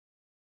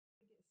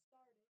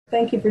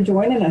Thank you for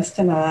joining us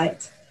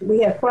tonight. We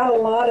have quite a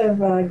lot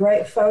of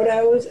great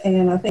photos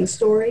and I think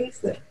stories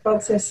that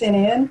folks have sent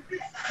in,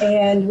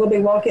 and we'll be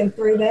walking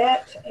through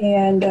that.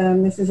 And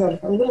this is a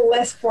little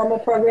less formal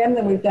program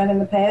than we've done in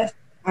the past.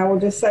 I will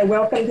just say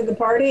welcome to the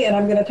party, and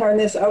I'm going to turn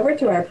this over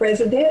to our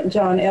president,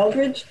 John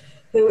Eldridge,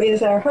 who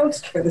is our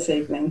host for this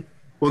evening.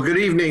 Well, good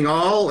evening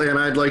all, and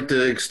I'd like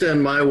to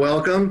extend my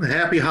welcome.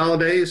 Happy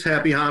holidays,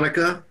 happy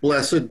Hanukkah,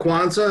 blessed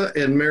Kwanzaa,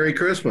 and Merry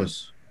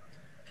Christmas.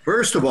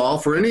 First of all,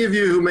 for any of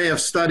you who may have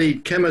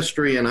studied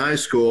chemistry in high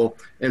school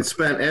and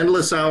spent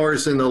endless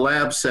hours in the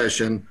lab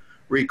session,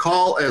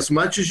 recall as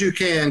much as you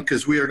can,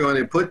 because we are going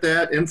to put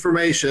that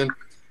information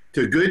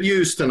to good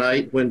use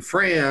tonight when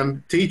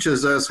Fran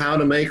teaches us how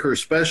to make her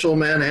special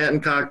Manhattan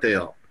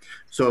cocktail.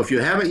 So if you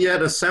haven't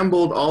yet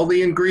assembled all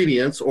the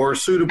ingredients or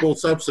suitable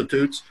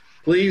substitutes,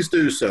 please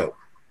do so.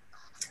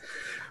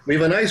 We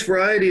have a nice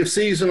variety of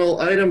seasonal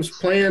items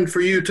planned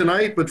for you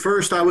tonight, but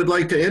first I would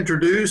like to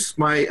introduce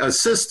my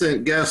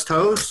assistant guest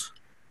host,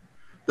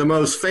 the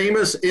most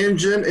famous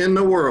engine in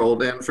the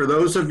world. And for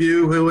those of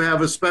you who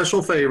have a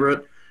special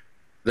favorite,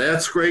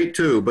 that's great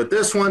too. But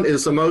this one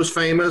is the most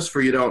famous if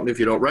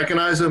you don't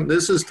recognize him.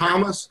 This is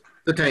Thomas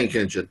the Tank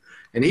Engine,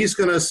 and he's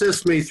going to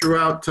assist me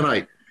throughout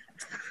tonight.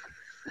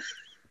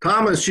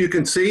 Thomas, you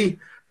can see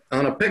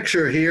on a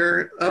picture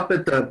here up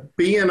at the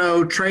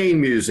B&O Train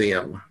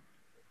Museum.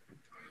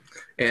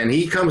 And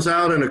he comes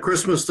out in a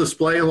Christmas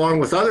display along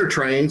with other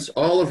trains,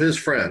 all of his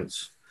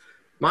friends.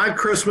 My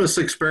Christmas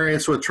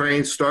experience with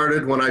trains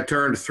started when I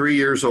turned 3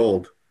 years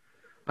old.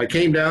 I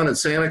came down and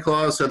Santa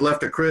Claus had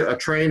left a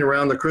train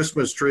around the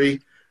Christmas tree,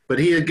 but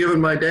he had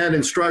given my dad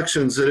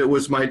instructions that it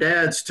was my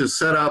dad's to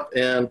set up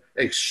and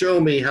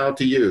show me how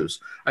to use.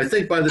 I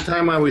think by the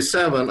time I was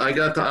 7, I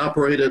got to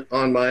operate it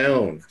on my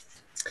own.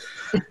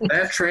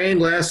 That train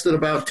lasted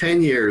about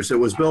 10 years. It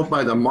was built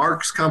by the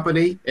Marx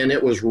Company, and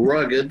it was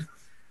rugged.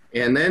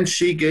 And then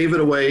she gave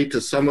it away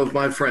to some of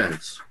my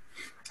friends.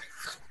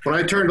 When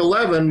I turned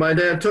 11, my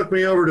dad took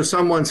me over to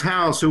someone's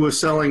house who was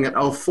selling a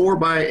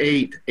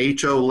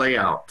 4x8 HO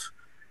layout.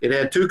 It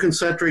had 2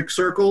 concentric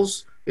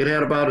circles. It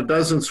had about a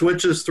dozen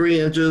switches, 3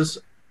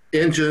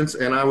 engines,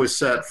 and I was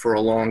set for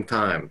a long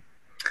time.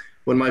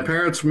 When my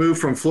parents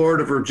moved from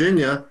Florida to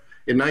Virginia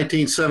in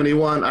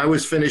 1971, I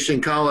was finishing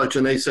college,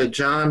 and they said,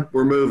 "John,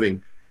 we're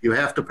moving. You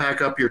have to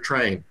pack up your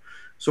train."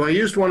 So I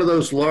used one of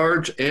those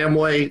large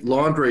Amway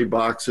laundry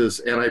boxes,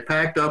 and I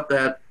packed up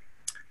that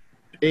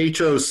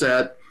HO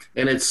set,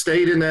 and it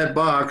stayed in that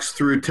box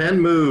through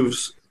 10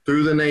 moves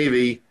through the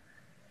Navy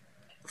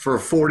for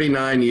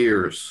 49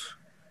 years.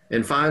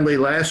 And finally,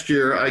 last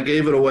year, I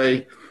gave it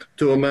away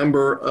to a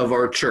member of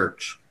our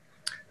church.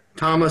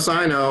 Thomas,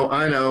 I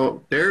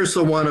know, there's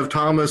the one of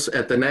Thomas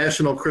at the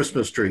National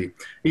Christmas Tree.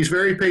 He's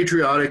very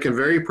patriotic and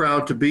very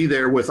proud to be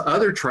there with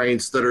other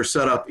trains that are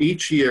set up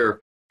each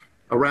year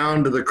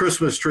around the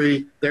Christmas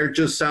tree. They're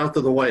just south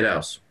of the White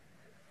House.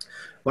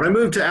 When I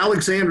moved to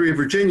Alexandria,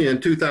 Virginia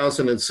in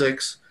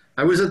 2006,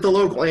 I was at the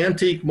local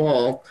antique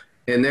mall,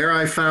 and there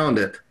I found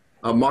it,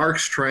 a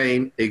Marx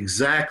train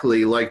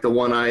exactly like the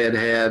one I had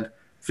had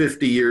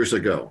 50 years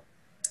ago.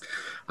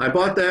 I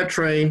bought that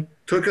train,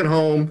 took it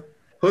home,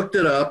 hooked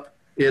it up.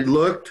 It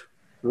looked,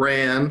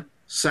 ran,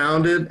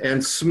 sounded,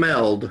 and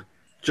smelled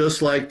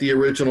just like the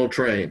original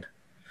train.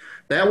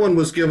 That one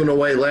was given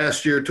away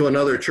last year to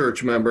another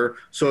church member.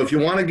 So if you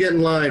want to get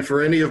in line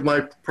for any of my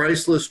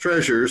priceless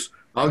treasures,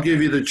 I'll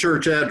give you the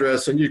church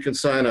address and you can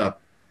sign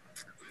up.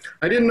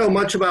 I didn't know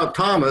much about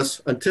Thomas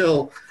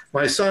until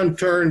my son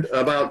turned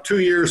about 2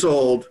 years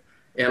old,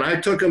 and I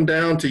took him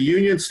down to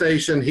Union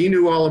Station. He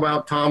knew all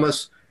about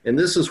Thomas, and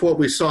this is what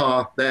we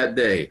saw that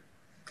day.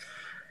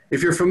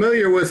 If you're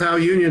familiar with how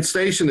Union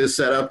Station is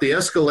set up, the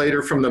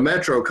escalator from the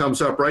Metro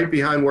comes up right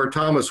behind where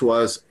Thomas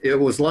was. It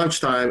was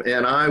lunchtime,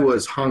 and I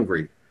was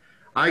hungry.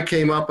 I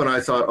came up and I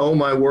thought, oh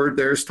my word,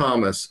 there's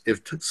Thomas.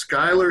 If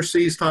Skylar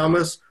sees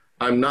Thomas,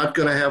 I'm not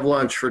going to have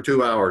lunch for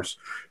 2 hours.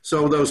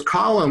 So those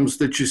columns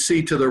that you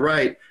see to the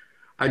right,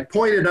 I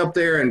pointed up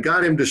there and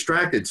got him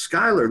distracted.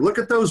 Skylar, look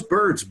at those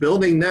birds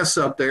building nests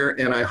up there,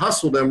 and I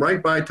hustled them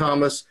right by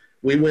Thomas.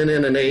 We went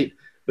in and ate,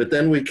 but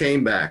then we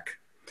came back.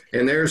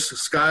 And there's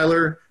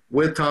Skylar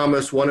with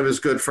Thomas, one of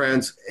his good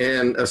friends,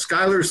 and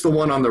Skylar's the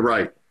one on the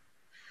right.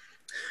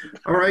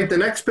 All right, the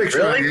next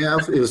picture I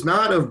have is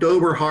not of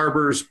Dover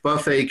Harbor's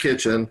buffet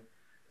kitchen.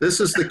 This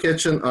is the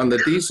kitchen on the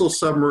diesel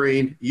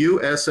submarine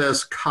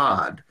USS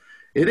Cod.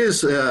 It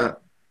is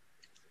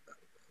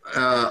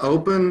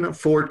open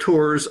for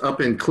tours up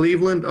in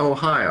Cleveland,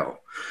 Ohio.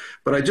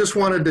 But I just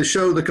wanted to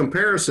show the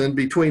comparison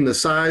between the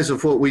size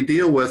of what we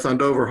deal with on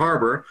Dover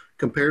Harbor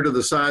compared to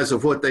the size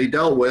of what they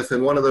dealt with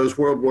in one of those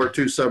World War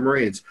II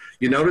submarines.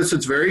 You notice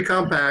it's very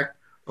compact,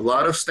 a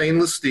lot of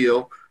stainless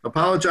steel.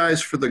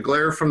 Apologize for the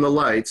glare from the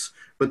lights,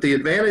 but the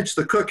advantage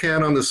the cook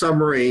had on the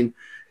submarine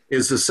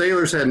is the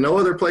sailors had no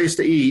other place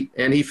to eat,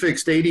 and he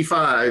fixed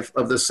 85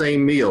 of the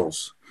same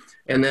meals.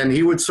 And then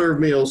he would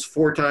serve meals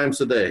 4 times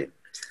a day.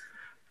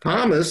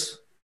 Thomas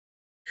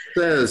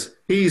says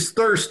he's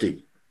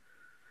thirsty.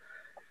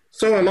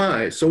 So am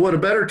I. So what a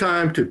better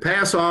time to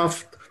pass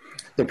off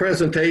the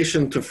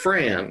presentation to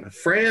Fran.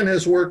 Fran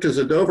has worked as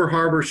a Dover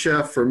Harbor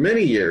chef for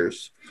many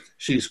years.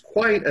 She's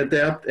quite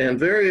adept and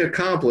very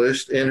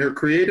accomplished in her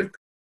creative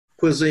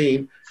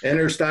cuisine and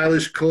her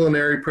stylish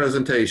culinary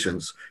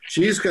presentations.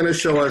 She's going to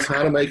show us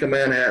how to make a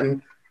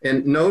Manhattan.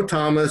 And no,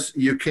 Thomas,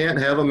 you can't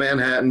have a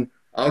Manhattan.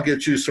 I'll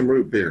get you some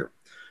root beer.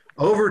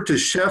 Over to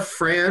Chef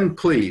Fran,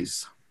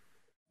 please.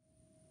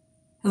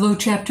 Hello,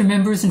 chapter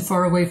members and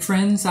faraway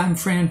friends. I'm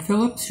Fran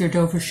Phillips, your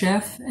Dover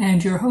chef,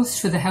 and your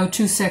host for the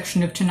how-to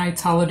section of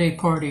tonight's holiday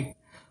party.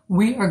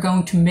 We are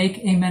going to make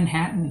a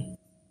Manhattan.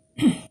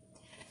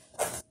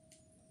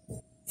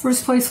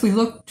 First place we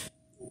looked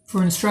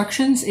for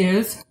instructions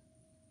is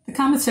the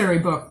commissary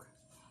book.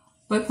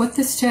 But what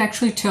this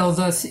actually tells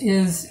us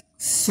is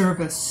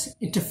service.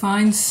 It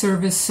defines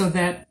service so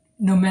that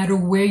no matter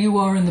where you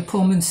are in the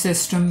Pullman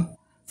system,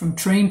 from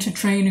train to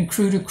train and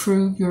crew to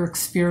crew, your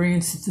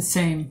experience is the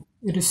same.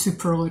 It is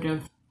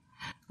superlative.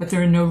 But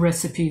there are no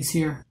recipes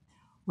here.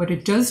 What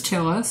it does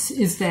tell us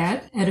is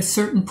that at a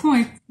certain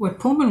point, what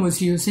Pullman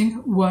was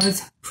using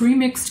was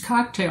pre-mixed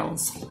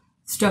cocktails,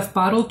 stuff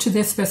bottled to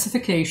their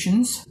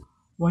specifications,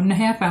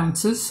 1.5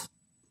 ounces,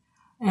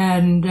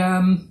 and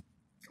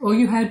all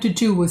you had to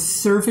do was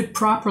serve it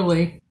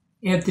properly,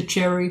 add the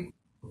cherry,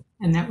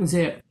 and that was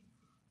it.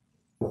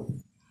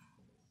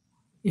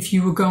 If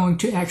you were going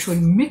to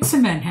actually mix a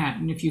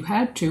Manhattan, if you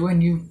had to,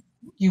 and you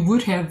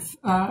would have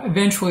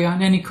eventually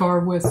on any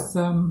car with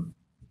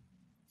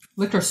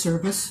liquor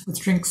service, with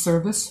drink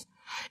service,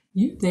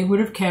 they would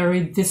have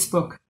carried this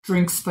book,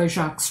 Drinks by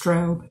Jacques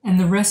Straub, and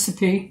the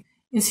recipe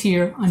is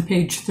here on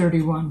page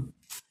 31.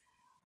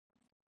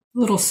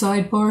 Little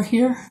sidebar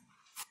here.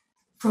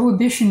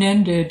 Prohibition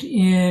ended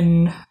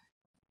in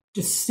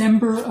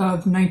December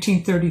of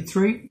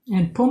 1933,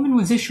 and Pullman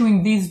was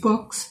issuing these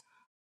books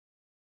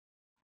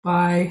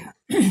by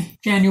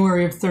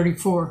January of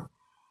 34.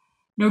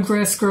 No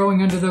grass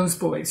growing under those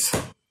boys.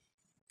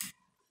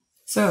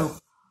 So,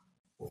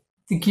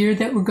 the gear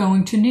that we're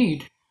going to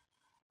need.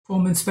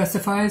 Pullman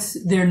specifies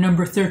their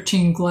number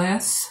 13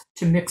 glass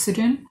to mix it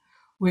in,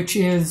 which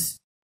is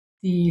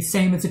the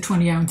same as a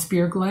 20-ounce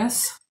beer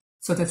glass.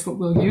 So that's what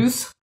we'll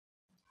use.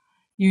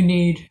 You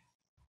need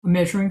a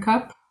measuring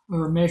cup,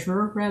 or a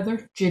measurer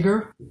rather,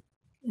 jigger,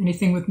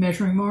 anything with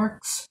measuring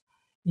marks.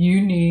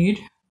 You need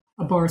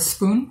a bar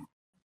spoon.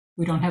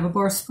 We don't have a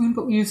bar spoon,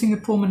 but we're using a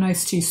Pullman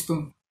iced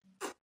teaspoon.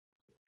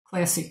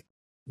 Classy.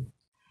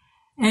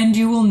 And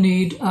you will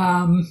need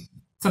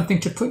something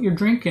to put your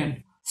drink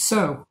in.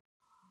 So,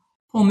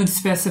 Pullman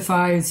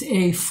specifies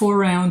a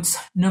 4-ounce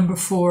number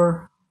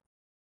 4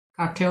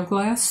 cocktail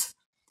glass.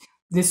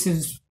 This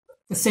is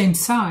the same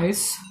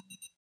size,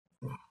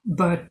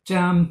 but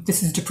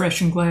this is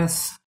depression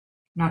glass,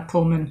 not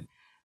Pullman.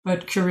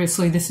 But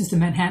curiously, this is the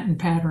Manhattan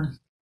pattern.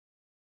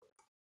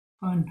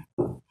 Fun.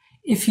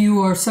 If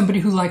you are somebody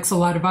who likes a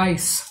lot of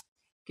ice,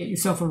 get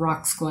yourself a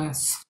rocks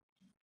glass.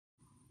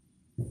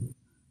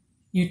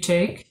 You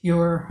take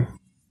your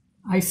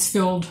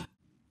ice-filled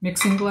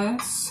mixing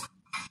glass,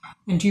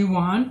 and you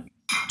want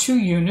 2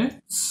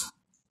 units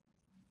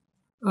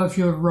of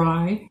your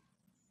rye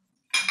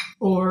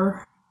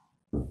or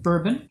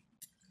bourbon.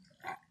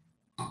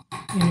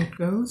 In it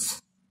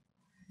goes.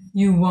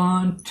 You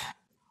want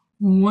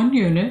 1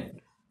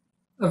 unit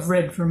of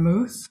red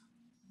vermouth.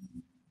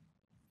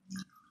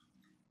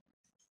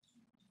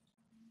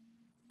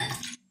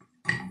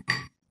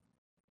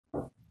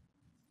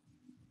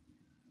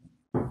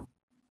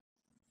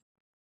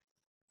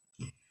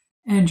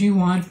 And you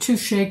want 2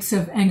 shakes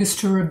of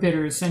Angostura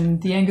bitters,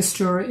 and the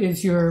Angostura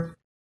is your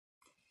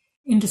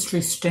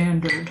industry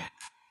standard.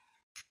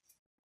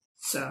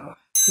 So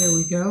there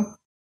we go.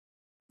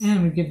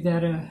 And we give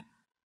that a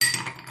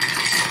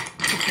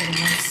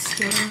nice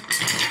stir.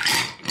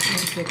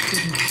 Let it get good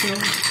and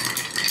chilled.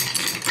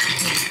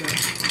 There we go.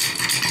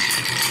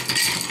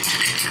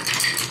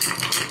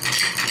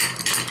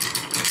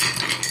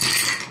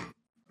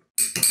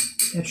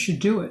 That should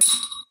do it.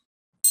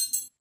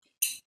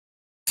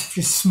 If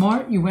you're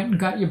smart, you went and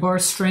got your bar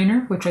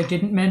strainer, which I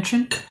didn't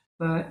mention,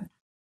 but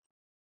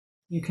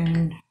you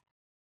can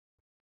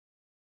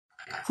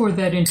pour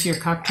that into your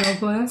cocktail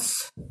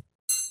glass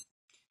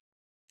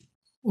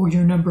or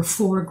your number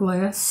 4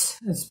 glass,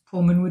 as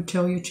Pullman would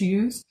tell you to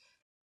use.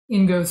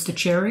 In goes the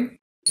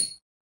cherry,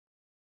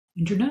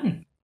 and you're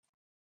done.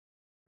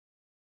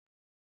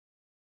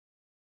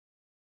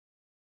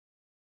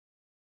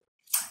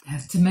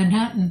 That's the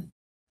Manhattan.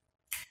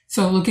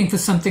 So looking for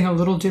something a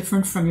little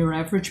different from your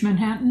average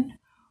Manhattan,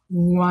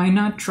 why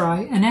not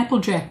try an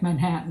Applejack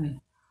Manhattan,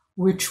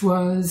 which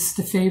was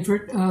the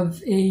favorite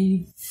of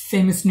a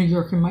famous New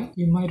Yorker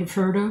you might have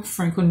heard of,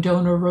 Franklin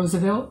Delano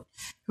Roosevelt,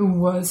 who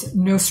was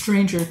no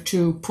stranger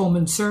to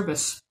Pullman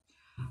service.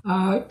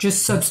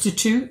 Just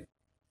substitute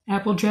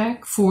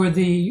Applejack for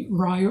the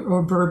rye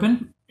or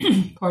bourbon,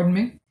 pardon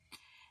me,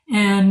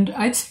 and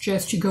I'd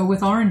suggest you go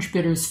with orange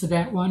bitters for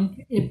that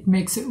one. It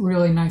makes it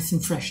really nice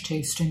and fresh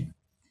tasting.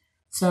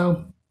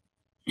 So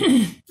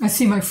I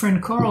see my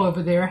friend Carl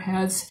over there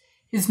has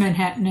his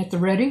Manhattan at the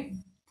ready.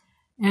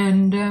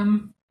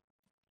 And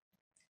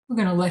we're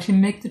going to let him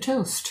make the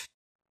toast.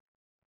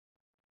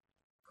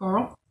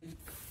 Carl?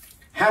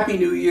 Happy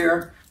New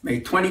Year. May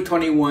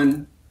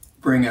 2021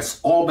 bring us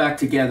all back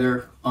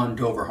together on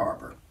Dover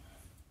Harbor.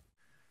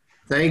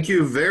 Thank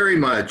you very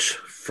much,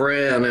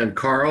 Fran and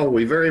Carl.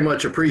 We very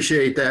much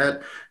appreciate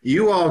that.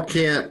 You all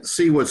can't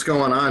see what's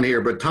going on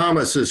here, but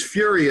Thomas is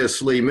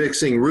furiously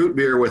mixing root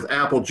beer with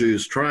apple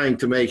juice, trying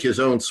to make his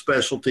own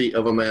specialty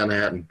of a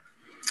Manhattan.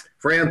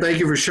 Fran, thank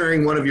you for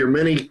sharing one of your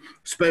many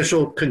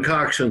special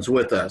concoctions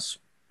with us.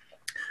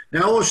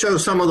 Now we'll show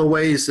some of the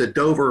ways that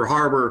Dover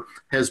Harbor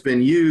has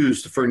been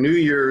used for New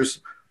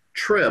Year's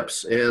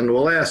trips, and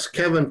we'll ask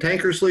Kevin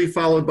Tankersley,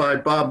 followed by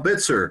Bob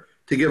Bitzer,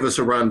 to give us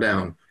a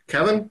rundown.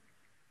 Kevin?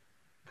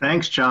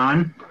 Thanks,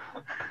 John.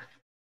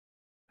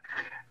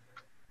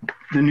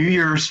 The New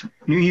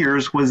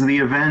Year's was the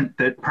event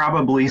that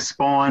probably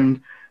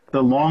spawned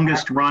the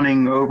longest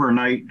running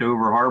overnight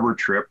Dover Harbor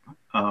trip.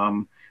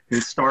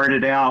 It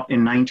started out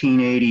in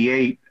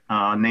 1988,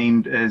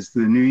 named as the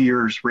New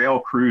Year's Rail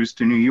Cruise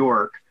to New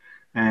York,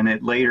 and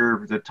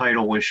the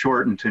title was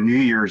shortened to New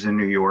Year's in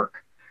New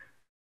York.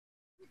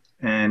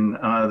 And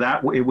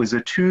it was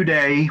a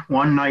 2-day,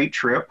 1-night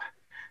trip.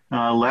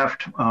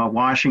 Left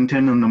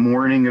Washington in the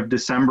morning of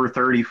December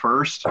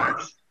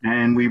 31st,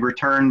 and we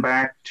returned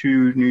back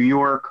to New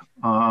York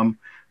on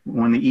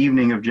the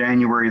evening of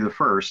January the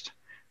 1st.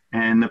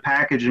 And the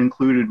package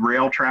included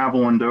rail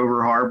travel in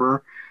Dover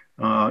Harbor,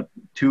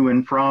 to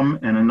and from,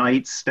 and a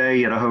night's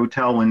stay at a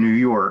hotel in New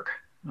York.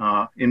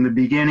 In the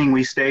beginning,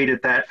 we stayed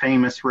at that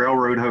famous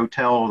railroad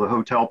hotel, the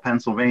Hotel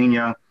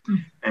Pennsylvania,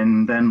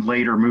 and then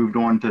later moved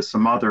on to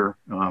some other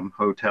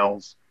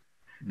hotels.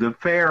 The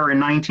fare in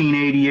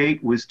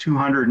 1988 was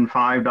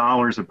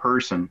 $205 a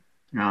person.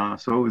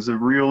 So it was a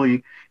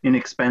really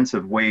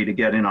inexpensive way to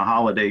get in a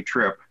holiday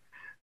trip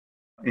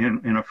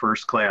in a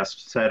first class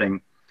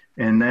setting.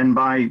 And then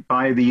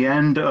by the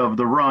end of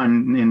the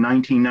run in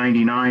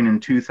 1999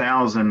 and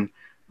 2000,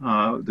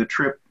 the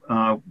trip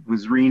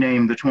was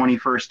renamed the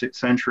 21st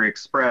Century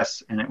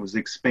Express, and it was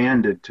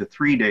expanded to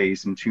 3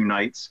 days and 2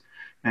 nights.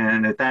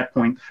 And at that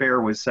point, the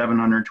fare was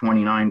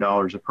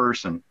 $729 a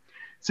person.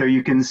 So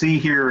you can see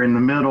here in the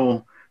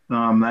middle,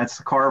 that's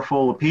the car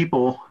full of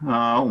people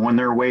on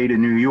their way to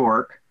New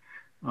York.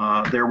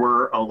 There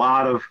were a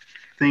lot of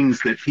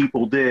things that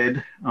people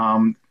did.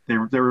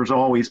 There was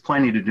always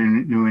plenty to do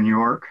in New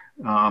York.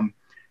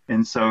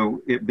 And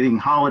so it being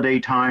holiday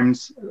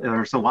times,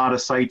 there's a lot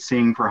of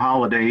sightseeing for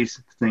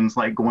holidays, things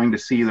like going to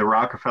see the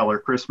Rockefeller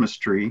Christmas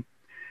tree.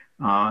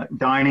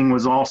 Dining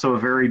was also a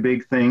very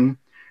big thing.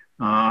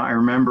 I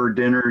remember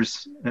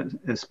dinners,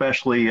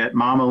 especially at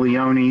Mama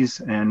Leone's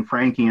and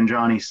Frankie and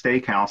Johnny's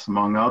Steakhouse,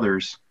 among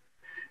others.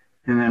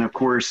 And then, of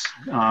course,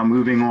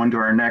 moving on to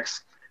our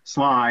next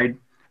slide,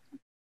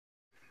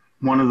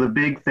 one of the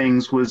big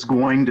things was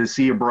going to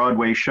see a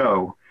Broadway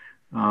show.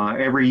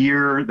 Every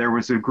year, there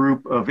was a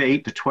group of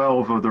 8 to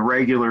 12 of the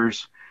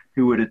regulars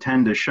who would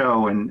attend a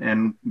show,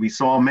 and we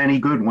saw many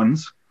good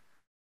ones,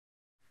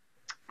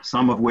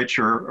 some of which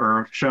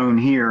are shown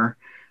here.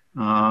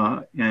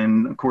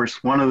 And of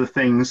course, one of the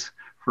things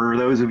for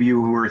those of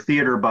you who are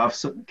theater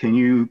buffs, can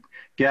you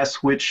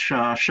guess which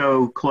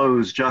show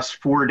closed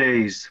just 4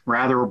 days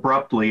rather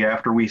abruptly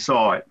after we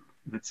saw it?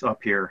 It's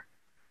up here.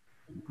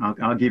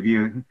 I'll give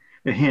you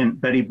a hint.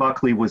 Betty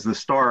Buckley was the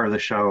star of the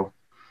show.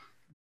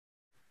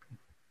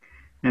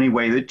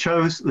 Anyway,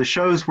 the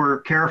shows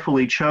were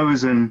carefully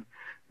chosen,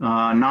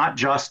 not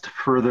just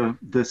for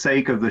the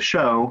sake of the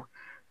show,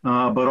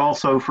 but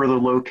also for the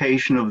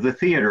location of the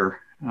theater.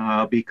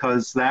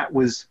 Because that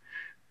was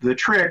the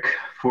trick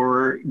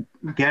for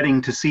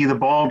getting to see the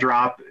ball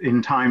drop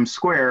in Times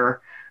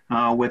Square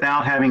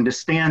without having to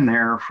stand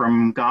there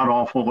from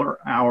god-awful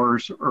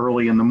hours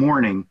early in the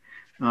morning.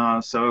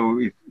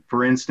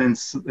 For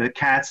instance, the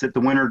Cats at the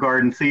Winter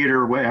Garden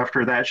Theater,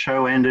 after that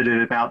show ended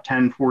at about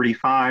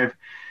 10:45,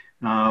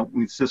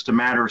 it's just a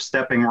matter of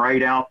stepping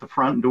right out the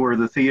front door of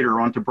the theater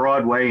onto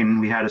Broadway,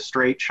 and we had a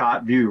straight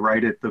shot view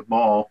right at the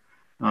ball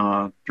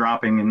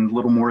dropping in a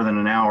little more than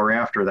an hour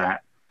after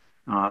that.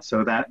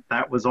 So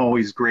that was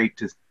always great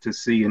to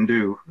see and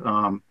do.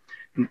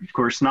 Of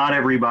course, not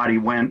everybody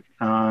went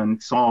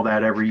and saw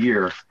that every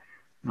year,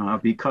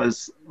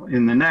 because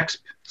in the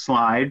next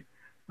slide,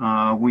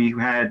 we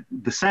had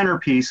the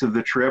centerpiece of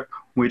the trip,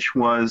 which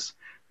was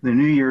the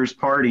New Year's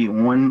party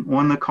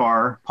on the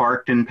car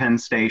parked in Penn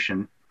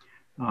Station.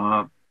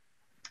 The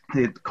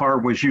car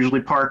was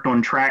usually parked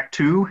on track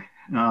 2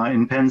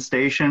 in Penn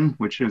Station,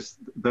 which is,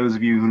 those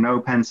of you who know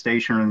Penn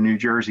Station, are the New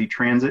Jersey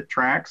Transit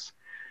tracks.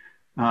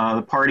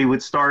 The party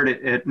would start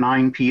at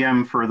 9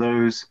 p.m. for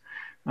those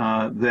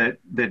that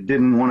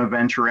didn't want to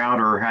venture out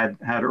or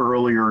had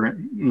earlier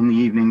in the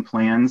evening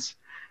plans.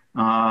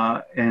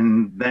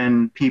 And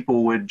then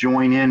people would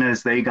join in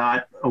as they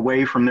got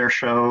away from their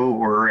show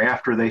or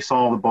after they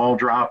saw the ball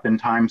drop in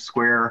Times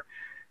Square.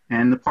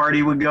 And the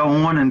party would go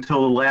on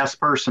until the last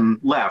person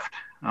left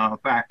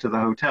back to the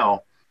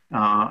hotel.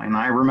 And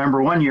I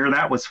remember one year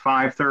that was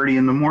 5:30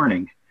 in the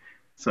morning.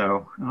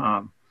 So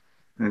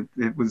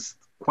it was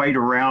quite a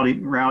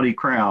rowdy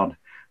crowd.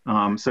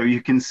 So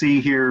you can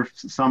see here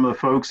some of the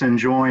folks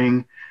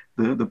enjoying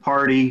the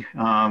party.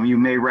 You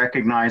may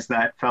recognize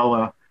that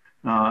fella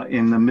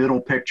in the middle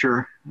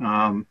picture,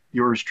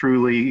 yours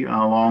truly,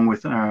 along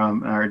with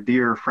our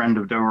dear friend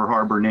of Dover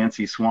Harbor,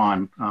 Nancy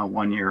Swan,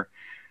 one year.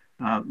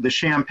 The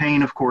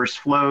champagne, of course,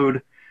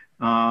 flowed,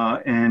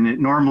 and it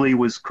normally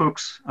was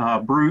Cook's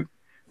Brut,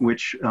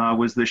 which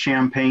was the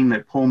champagne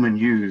that Pullman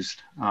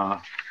used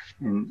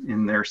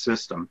in their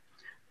system.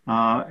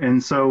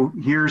 And so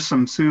here's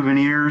some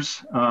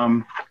souvenirs.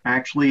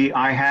 Actually,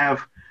 I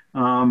have,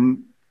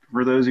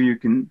 for those of you who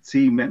can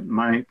see,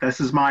 this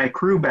is my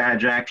crew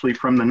badge actually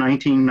from the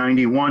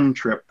 1991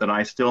 trip that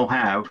I still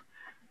have.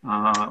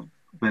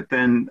 But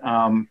then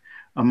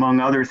among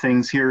other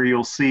things here,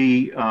 you'll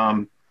see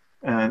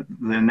the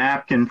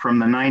napkin from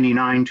the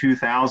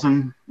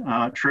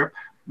 99-2000 trip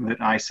that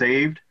I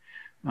saved.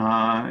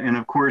 And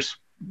of course,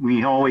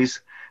 we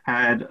always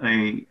had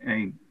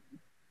a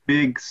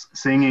big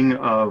singing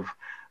of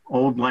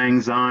Old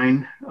Lang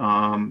Syne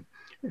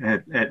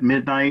at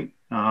midnight.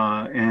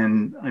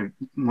 And I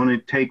want to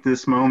take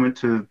this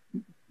moment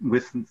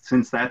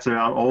since that's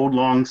about old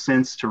long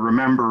since, to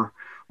remember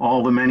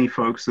all the many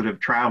folks that have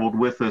traveled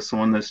with us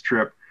on this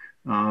trip,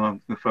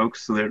 the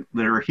folks that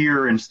are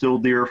here and still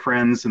dear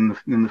friends, and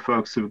the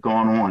folks who've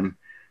gone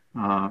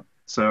on.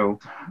 So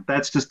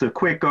that's just a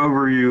quick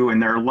overview,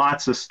 and there are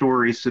lots of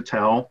stories to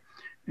tell.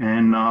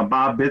 And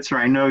Bob Bitzer,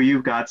 I know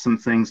you've got some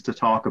things to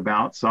talk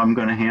about, so I'm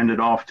going to hand it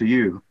off to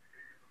you.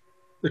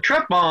 The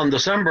trip on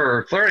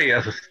December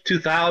 30th,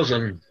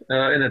 2000,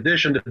 in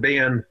addition to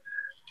being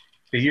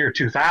the year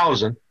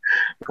 2000,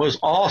 was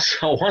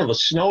also one of the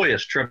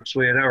snowiest trips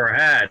we had ever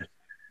had.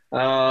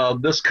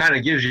 This kind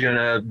of gives you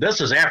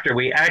this is after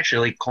we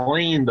actually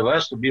cleaned the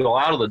vestibule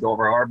out of the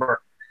Dover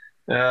Harbor.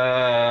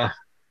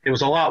 It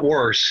was a lot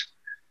worse.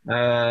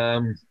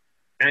 And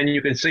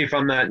you can see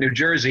from that New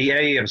Jersey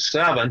A of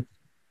 7,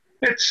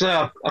 it's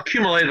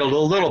accumulated a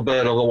little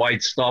bit of the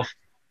white stuff.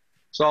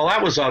 So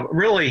that was a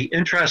really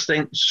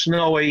interesting,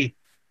 snowy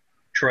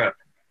trip.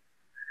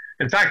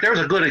 In fact, there's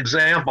a good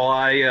example.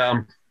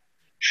 I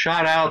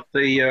shot out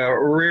the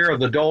rear of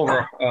the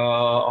Dover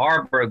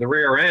Harbor, the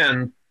rear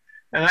end,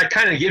 and that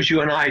kind of gives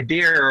you an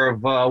idea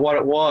of what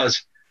it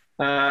was.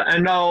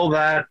 And know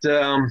that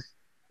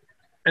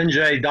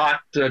NJ DOT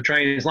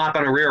train is not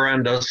going to rear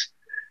end us.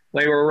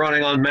 They were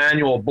running on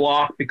manual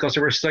block because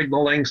there were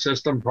signaling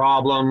system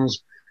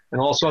problems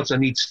and all sorts of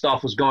neat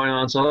stuff was going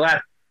on. So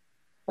that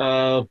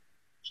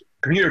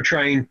commuter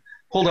train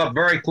pulled up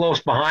very close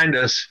behind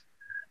us.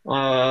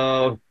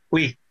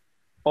 We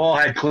all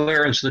had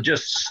clearance to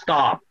just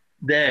stop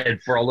dead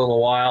for a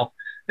little while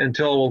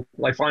until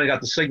I finally got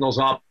the signals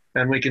up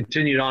and we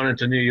continued on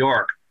into New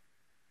York.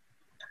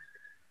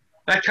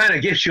 That kind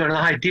of gives you an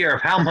idea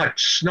of how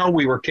much snow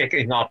we were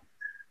kicking up.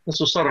 This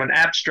was sort of an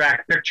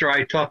abstract picture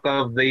I took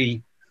of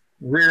the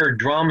rear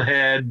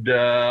drumhead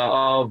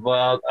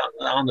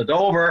on the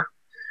Dover,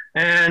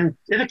 and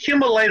it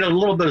accumulated a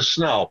little bit of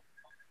snow.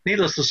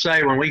 Needless to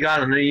say, when we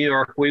got into New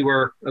York, we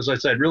were, as I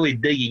said, really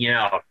digging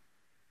out.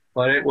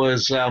 But it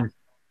was a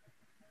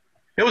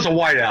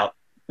whiteout.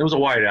 It was a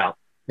whiteout.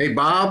 Hey,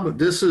 Bob,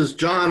 this is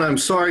John. I'm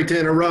sorry to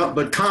interrupt,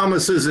 but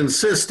Thomas is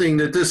insisting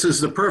that this is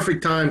the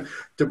perfect time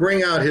to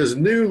bring out his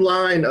new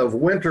line of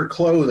winter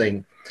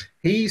clothing.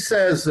 He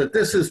says that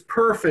this is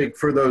perfect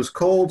for those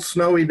cold,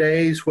 snowy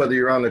days, whether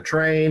you're on the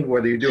train,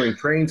 whether you're doing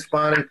train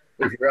spotting,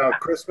 if you're out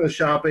Christmas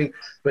shopping.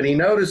 But he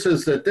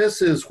notices that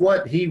this is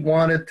what he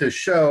wanted to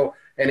show,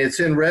 and it's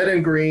in red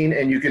and green,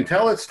 and you can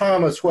tell it's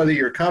Thomas whether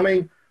you're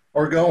coming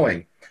or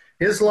going.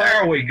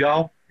 There we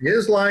go.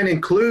 His line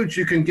includes,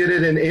 you can get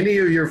it in any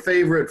of your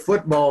favorite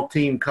football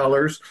team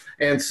colors.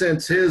 And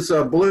since his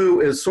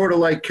blue is sort of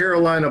like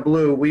Carolina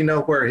blue, we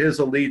know where his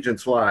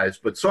allegiance lies.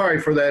 But sorry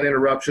for that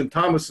interruption.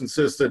 Thomas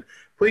insisted.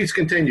 Please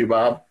continue,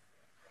 Bob.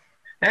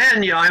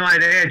 And I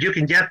might add, you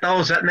can get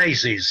those at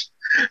Macy's.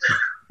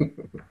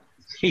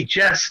 He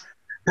just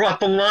brought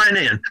the line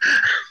in.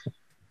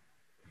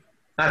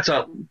 That's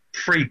a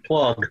free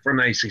plug for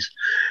Macy's.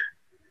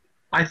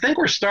 I think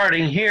we're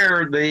starting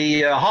here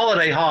the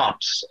holiday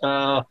hops.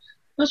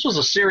 This was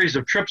a series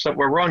of trips that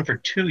were run for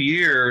 2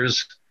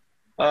 years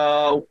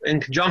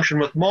in conjunction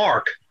with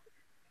Mark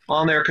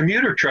on their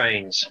commuter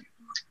trains.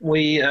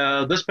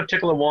 This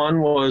particular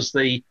one was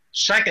the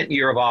second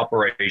year of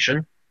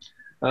operation,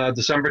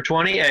 December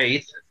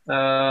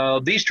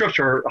 28th. These trips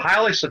were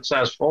highly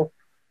successful.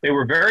 They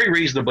were very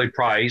reasonably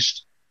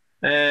priced,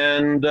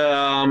 and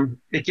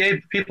it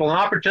gave people an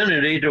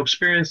opportunity to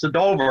experience the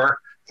Dover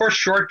for a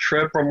short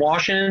trip from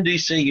Washington,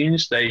 D.C. Union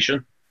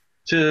Station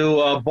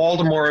to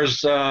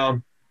Baltimore's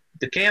the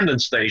Camden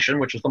Station,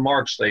 which is the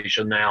Mark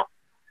Station now.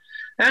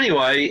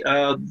 Anyway,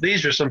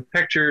 these are some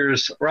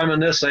pictures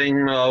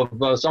reminiscing of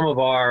some of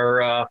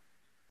our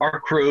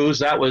crews.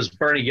 That was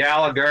Bernie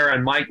Gallagher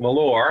and Mike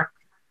Valor.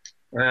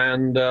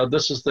 And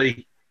this is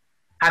the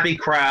happy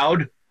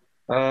crowd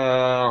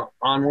on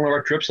one of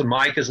our trips, and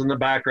Mike is in the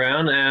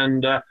background,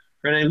 and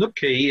Renee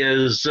Lupke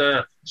is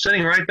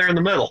sitting right there in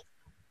the middle.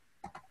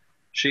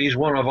 She's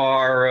one of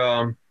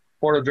our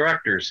board of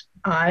directors.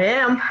 I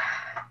am.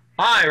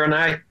 Hi,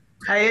 Renee.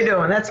 How you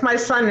doing? That's my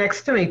son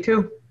next to me,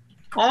 too.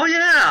 Oh,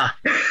 yeah.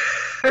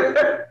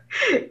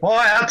 Boy,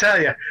 I'll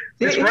tell you.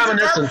 It's He's about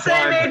reminiscent the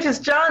same time. age as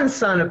John's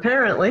son,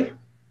 apparently.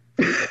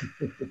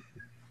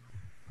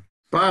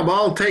 Bob,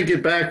 I'll take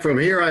it back from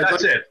here.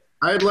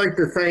 I'd like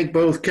to thank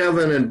both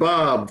Kevin and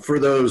Bob for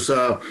those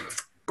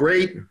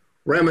great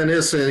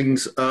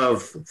reminiscings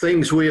of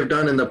things we have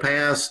done in the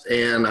past,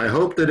 and I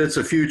hope that it's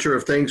a future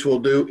of things we'll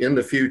do in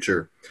the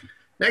future.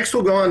 Next,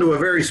 we'll go on to a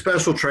very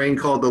special train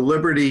called the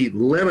Liberty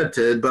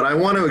Limited, but I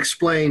want to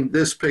explain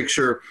this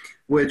picture,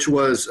 which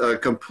was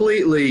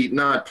completely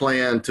not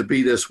planned to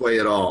be this way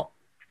at all.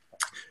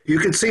 You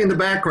can see in the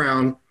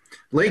background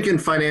Lincoln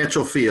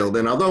Financial Field,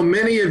 and although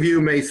many of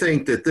you may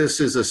think that this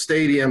is a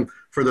stadium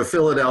for the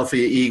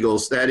Philadelphia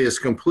Eagles, that is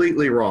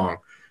completely wrong.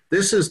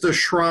 This is the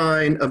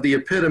shrine of the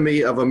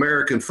epitome of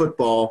American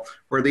football,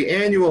 where the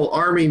annual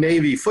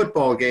Army-Navy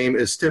football game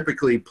is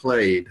typically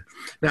played.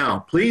 Now,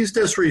 please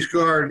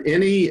disregard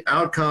any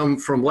outcome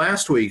from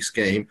last week's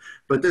game,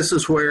 but this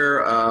is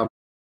where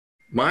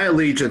my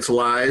allegiance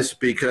lies,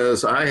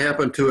 because I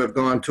happen to have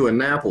gone to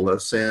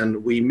Annapolis,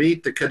 and we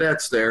meet the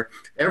cadets there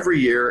every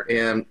year,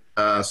 and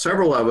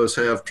several of us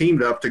have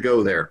teamed up to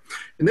go there.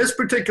 In this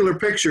particular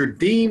picture,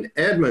 Dean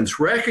Edmonds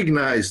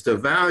recognized the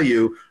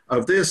value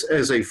of this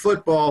as a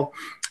football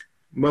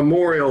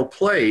memorial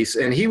place,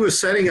 and he was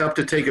setting up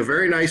to take a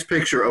very nice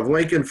picture of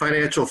Lincoln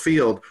Financial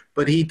Field,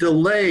 but he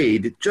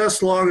delayed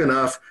just long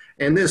enough,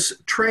 and this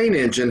train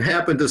engine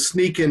happened to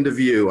sneak into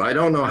view. I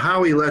don't know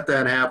how he let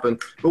that happen,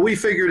 but we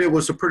figured it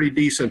was a pretty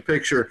decent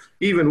picture,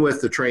 even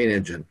with the train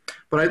engine.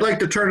 But I'd like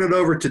to turn it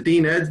over to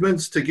Dean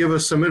Edmonds to give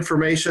us some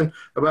information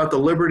about the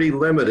Liberty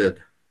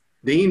Limited.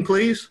 Dean,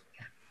 please.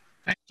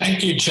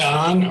 Thank you,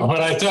 John.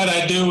 What I thought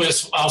I'd do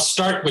is I'll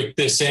start with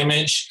this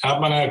image. I'm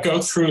going to go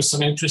through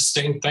some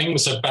interesting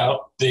things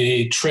about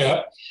the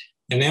trip,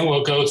 and then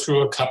we'll go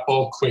through a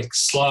couple quick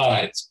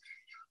slides.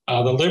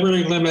 The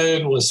Liberty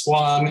Limited was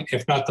one,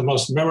 if not the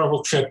most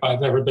memorable trip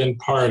I've ever been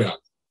part of.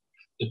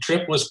 The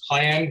trip was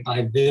planned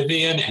by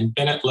Vivian and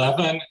Bennett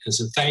Levin as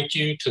a thank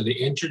you to the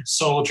injured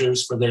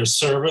soldiers for their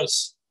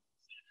service.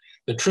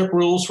 The trip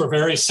rules were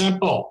very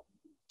simple.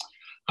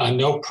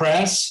 No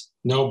press,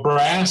 no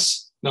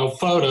brass, no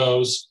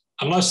photos,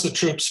 unless the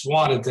troops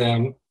wanted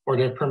them or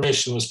their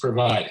permission was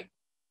provided.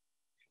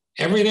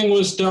 Everything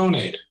was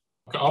donated.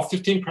 All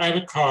 15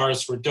 private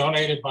cars were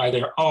donated by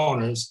their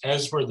owners,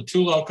 as were the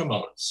 2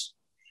 locomotives.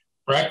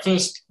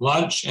 Breakfast,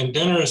 lunch, and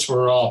dinners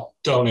were all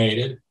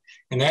donated,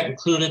 and that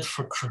included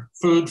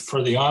food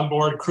for the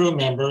onboard crew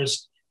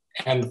members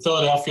and the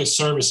Philadelphia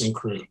servicing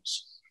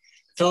crews.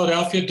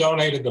 Philadelphia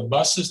donated the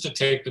buses to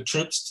take the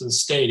troops to the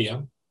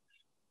stadium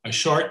a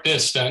short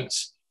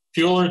distance.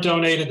 Fueler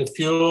donated the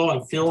fuel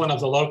and fueling of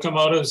the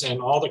locomotives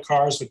and all the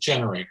cars with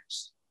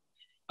generators.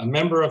 A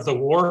member of the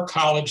War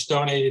College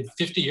donated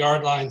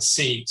 50-yard line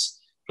seats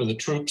for the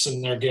troops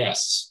and their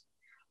guests.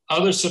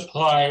 Other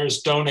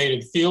suppliers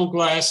donated field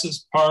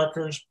glasses,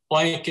 parkers,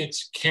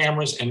 blankets,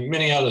 cameras, and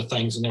many other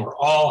things, and they were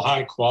all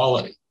high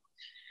quality.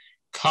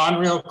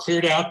 Conrail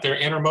cleared out their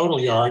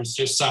intermodal yards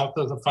just south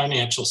of the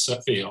financial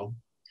field,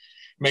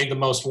 made the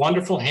most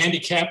wonderful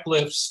handicap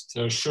lifts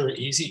to assure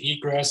easy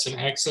egress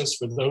and access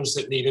for those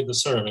that needed the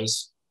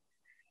service,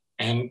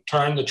 and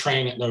turned the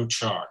train at no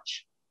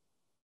charge.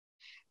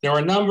 There were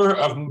a number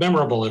of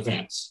memorable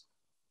events.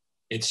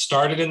 It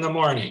started in the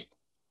morning.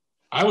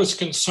 I was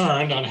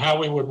concerned on how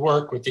we would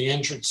work with the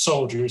injured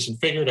soldiers and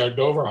figured our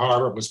Dover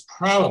Harbor was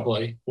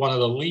probably one of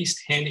the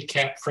least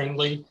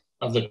handicap-friendly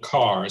of the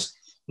cars,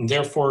 and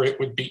therefore it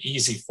would be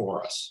easy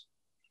for us.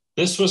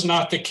 This was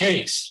not the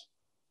case.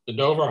 The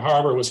Dover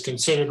Harbor was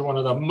considered one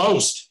of the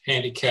most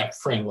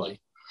handicap-friendly.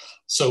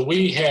 So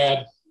we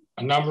had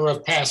a number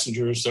of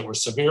passengers that were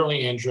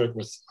severely injured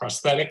with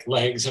prosthetic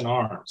legs and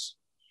arms.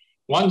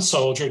 One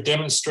soldier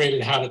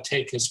demonstrated how to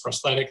take his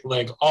prosthetic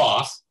leg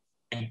off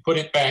and put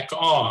it back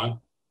on,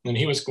 and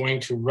he was going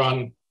to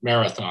run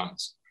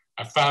marathons.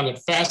 I found it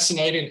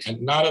fascinating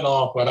and not at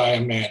all what I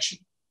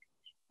imagined.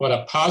 What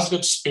a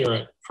positive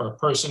spirit for a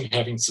person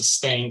having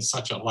sustained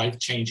such a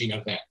life-changing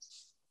event.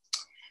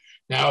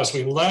 Now, as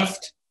we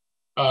left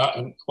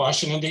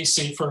Washington,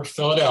 D.C. for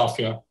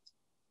Philadelphia,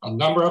 a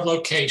number of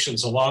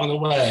locations along the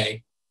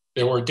way,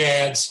 there were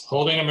dads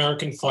holding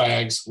American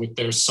flags with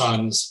their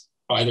sons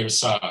by their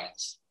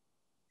sides.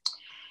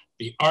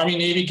 The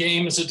Army-Navy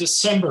game is a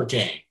December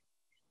game,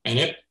 and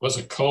it was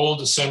a cold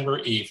December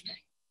evening.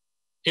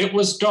 It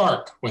was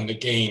dark when the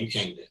game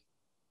ended.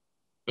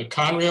 The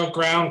Conrail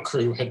ground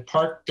crew had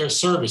parked their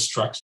service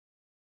trucks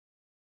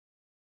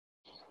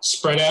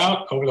spread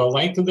out over the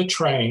length of the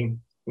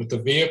train, with the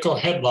vehicle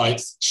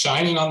headlights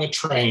shining on the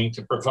train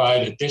to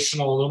provide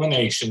additional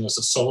illumination as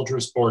the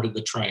soldiers boarded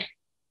the train.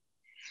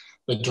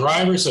 The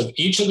drivers of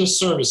each of the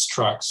service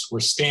trucks were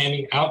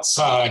standing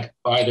outside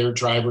by their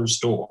driver's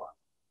door.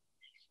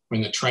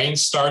 When the train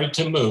started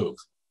to move,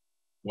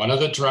 one of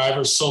the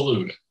drivers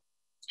saluted,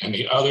 and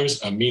the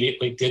others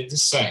immediately did the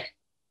same.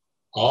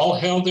 All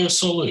held their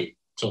salute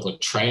till the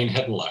train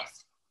had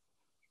left.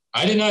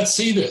 I did not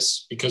see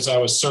this because I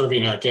was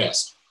serving our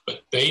guests,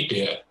 but they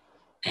did,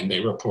 and they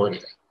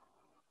reported it.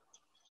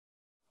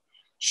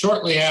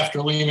 Shortly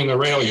after leaving the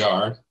rail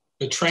yard,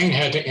 the train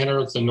had to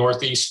enter the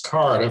northeast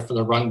corridor for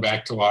the run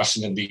back to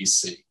Washington,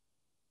 D.C.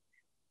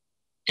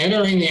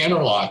 Entering the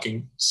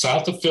interlocking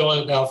south of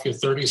Philadelphia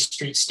 30th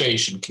Street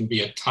Station can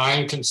be a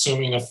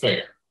time-consuming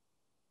affair.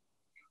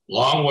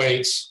 Long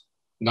waits,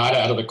 not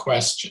out of the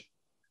question.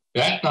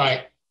 That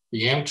night,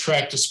 the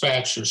Amtrak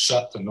dispatcher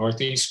shut the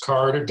northeast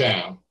corridor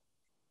down,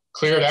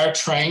 cleared our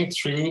train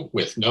through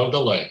with no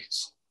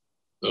delays.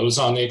 Those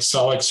on the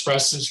Excel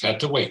Expresses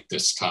had to wait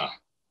this time.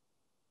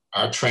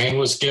 Our train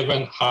was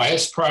given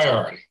highest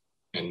priority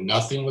and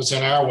nothing was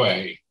in our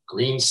way,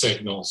 green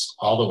signals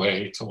all the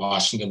way to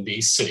Washington,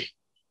 D.C.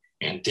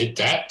 And did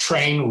that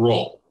train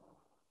roll?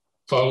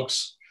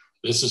 Folks,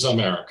 this is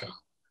America.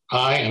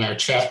 I and our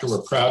chapter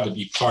were proud to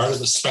be part of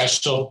the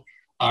special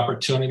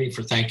opportunity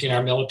for thanking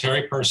our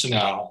military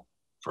personnel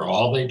for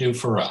all they do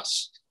for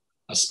us.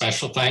 A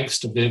special thanks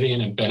to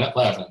Vivian and Bennett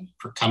Levin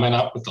for coming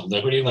up with the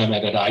Liberty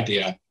Limited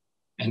idea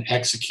and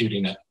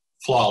executing it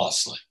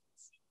flawlessly.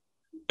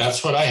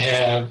 That's what I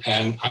have,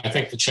 and I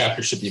think the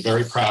chapter should be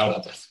very proud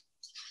of it.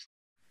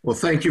 Well,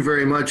 thank you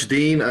very much,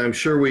 Dean. I'm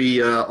sure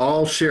we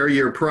all share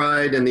your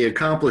pride in the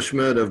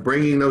accomplishment of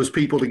bringing those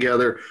people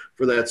together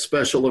for that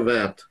special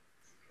event.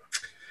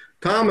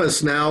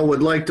 Thomas now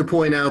would like to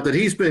point out that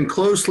he's been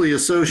closely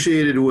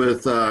associated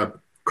with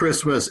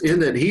Christmas in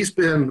that he's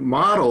been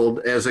modeled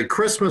as a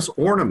Christmas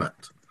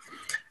ornament.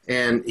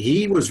 And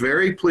he was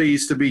very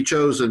pleased to be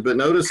chosen, but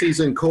notice he's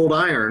in cold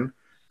iron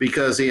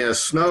because he has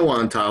snow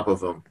on top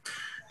of him.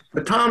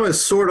 But Thomas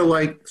sort of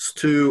likes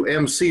to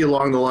MC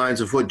along the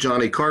lines of what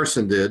Johnny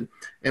Carson did.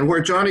 And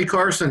where Johnny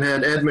Carson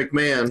had Ed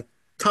McMahon,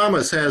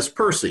 Thomas has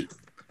Percy.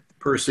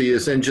 Percy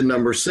is engine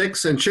number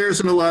 6 and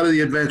shares in a lot of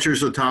the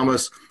adventures of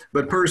Thomas.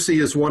 But Percy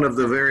is one of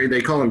the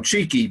they call him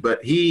cheeky,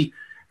 but he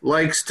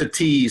likes to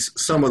tease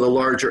some of the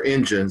larger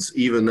engines,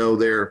 even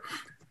though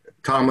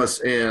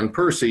Thomas and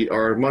Percy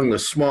are among the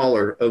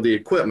smaller of the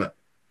equipment.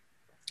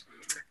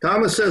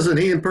 Thomas says that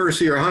he and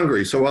Percy are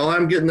hungry. So while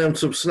I'm getting them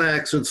some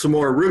snacks and some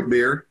more root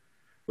beer,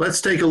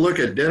 let's take a look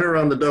at dinner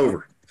on the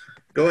Dover.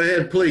 Go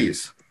ahead,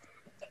 please.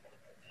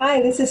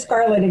 Hi, this is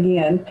Scarlett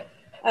again.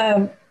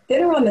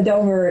 Dinner on the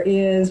Dover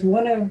is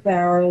one of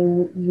our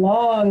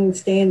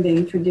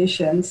long-standing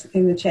traditions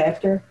in the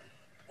chapter,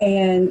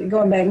 and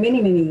going back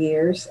many, many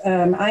years.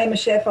 I am a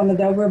chef on the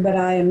Dover, but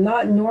I am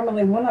not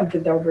normally one of the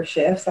Dover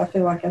chefs. I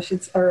feel like I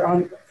should,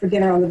 for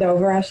dinner on the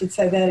Dover, I should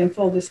say that in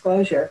full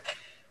disclosure.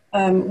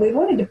 We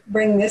wanted to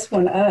bring this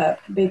one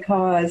up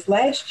because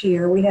last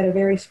year we had a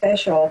very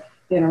special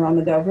dinner on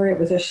the Dover. It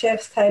was a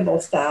chef's table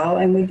style,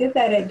 and we did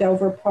that at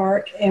Dover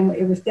Park, and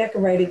it was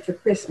decorated for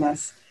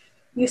Christmas.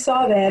 You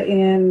saw that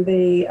in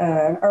the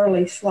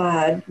early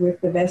slide with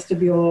the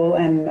vestibule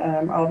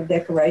and all the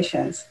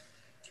decorations.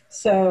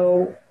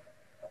 So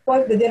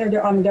what the dinner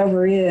on the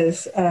Dover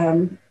is,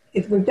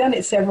 we've done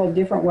it several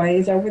different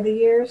ways over the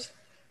years.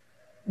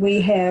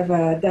 We have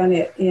done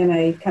it in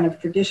a kind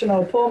of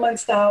traditional Pullman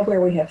style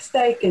where we have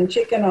steak and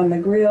chicken on the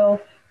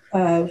grill.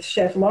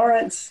 Chef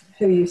Lawrence,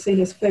 who you see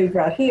his food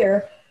right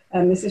here,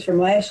 this is from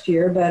last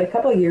year, but a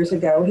couple of years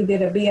ago, he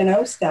did a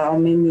B&O style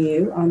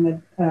menu on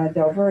the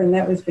Dover, and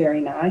that was very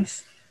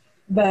nice.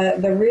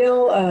 But the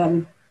real,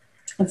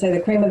 let's say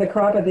the cream of the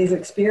crop of these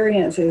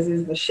experiences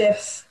is the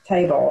chef's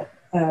table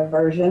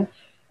version.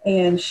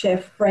 And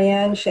Chef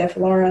Fran, Chef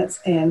Lawrence,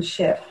 and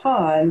Chef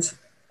Hans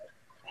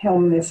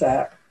helm this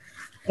up.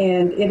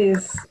 And it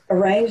is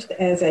arranged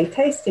as a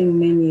tasting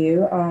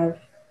menu of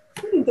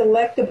pretty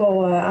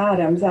delectable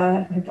items.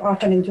 I have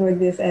often enjoyed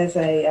this as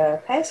a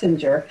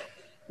passenger.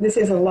 This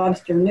is a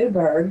lobster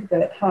Newburg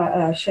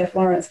that Chef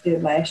Lawrence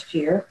did last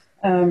year.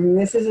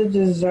 This is a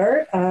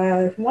dessert.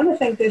 I want to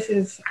think this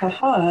is a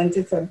Hans.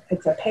 It's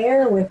a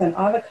pear with an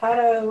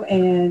avocado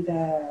and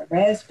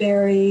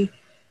raspberry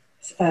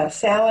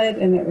salad,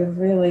 and it was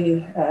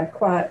really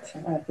quite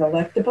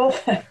delectable.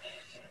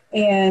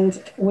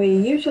 And we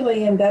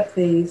usually end up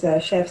these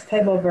chef's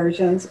table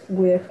versions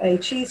with a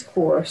cheese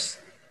course.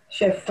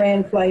 Chef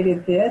Fran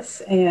plated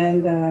this,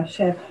 and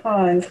Chef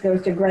Hans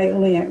goes to great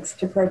lengths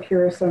to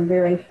procure some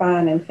very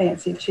fine and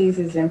fancy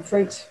cheeses and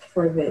fruits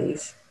for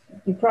these.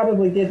 You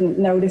probably didn't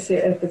notice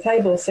it at the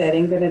table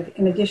setting, but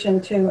in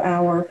addition to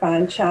our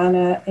fine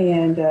china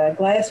and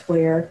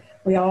glassware,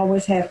 we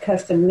always have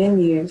custom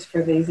menus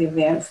for these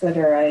events that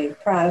are a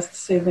prized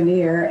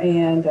souvenir.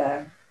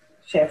 And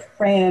Chef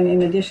Fran,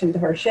 in addition to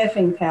her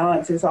chefing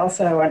talents, is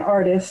also an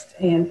artist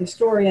and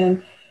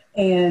historian,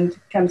 and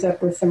comes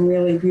up with some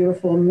really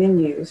beautiful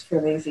menus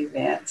for these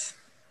events.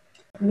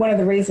 One of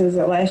the reasons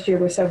that last year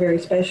was so very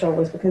special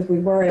was because we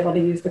were able to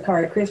use the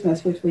car at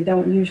Christmas, which we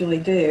don't usually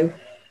do.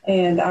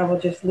 And I will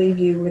just leave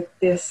you with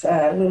this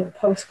little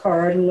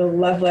postcard, a little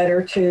love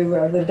letter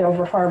to the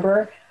Dover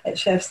Harbor at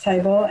Chef's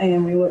Table,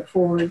 and we look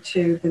forward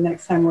to the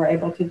next time we're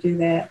able to do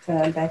that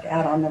back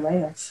out on the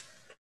rails.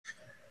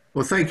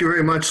 Well, thank you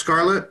very much,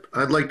 Scarlett.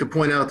 I'd like to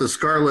point out that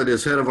Scarlett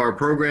is head of our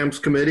programs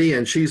committee,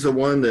 and she's the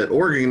one that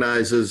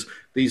organizes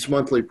these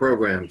monthly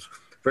programs.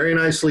 Very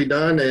nicely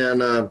done,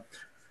 and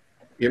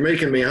you're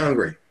making me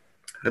hungry.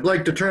 I'd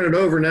like to turn it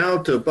over now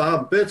to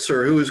Bob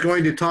Bitzer, who is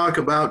going to talk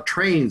about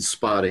train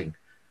spotting.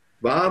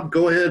 Bob,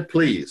 go ahead,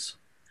 please.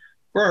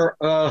 For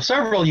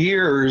several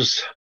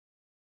years,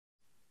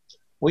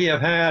 we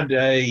have had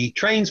a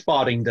train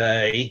spotting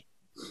day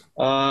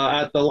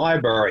at the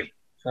library,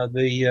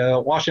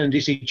 the Washington,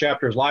 D.C.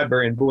 chapter's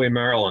library in Bowie,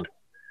 Maryland,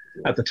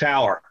 at the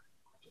Tower.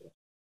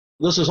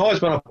 This has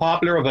always been a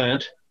popular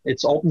event.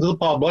 It's open to the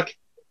public.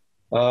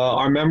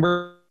 Our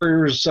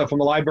members from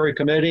the library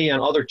committee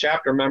and other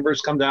chapter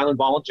members come down and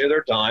volunteer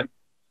their time.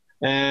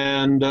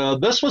 And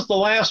this was the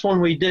last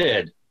one we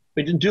did.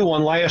 We didn't do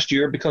one last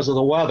year because of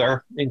the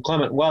weather,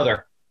 inclement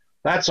weather.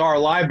 That's our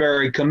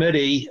library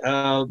committee.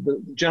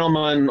 The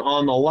gentleman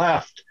on the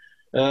left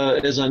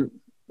is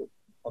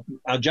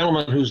a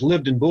gentleman who's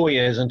lived in Bowie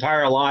his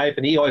entire life,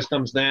 and he always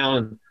comes down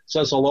and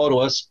says hello to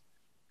us.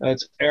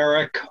 It's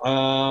Eric,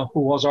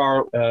 who was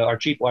our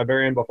chief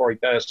librarian before he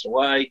passed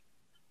away,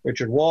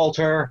 Richard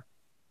Walter,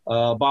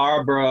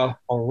 Barbara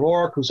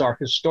O'Rourke, who's our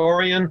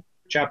historian,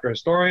 chapter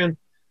historian,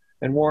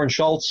 and Warren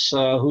Schultz,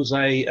 who's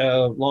a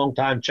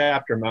longtime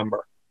chapter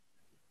member.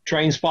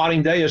 Train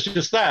spotting day is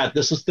just that.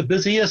 This is the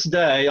busiest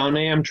day on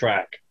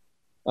Amtrak.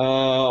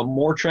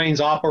 More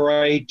trains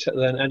operate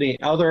than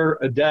any other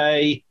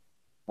day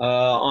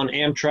on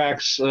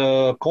Amtrak's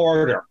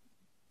corridor.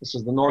 This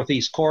is the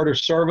Northeast Corridor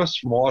service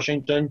from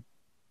Washington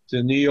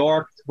to New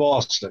York to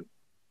Boston.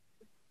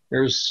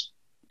 There's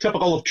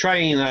typical of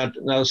train that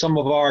some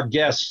of our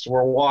guests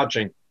were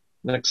watching,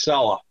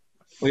 Nexella.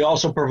 We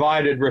also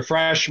provided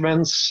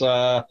refreshments.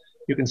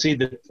 You can see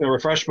the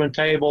refreshment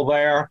table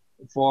there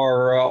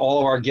for all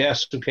of our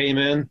guests who came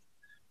in.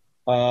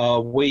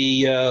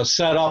 We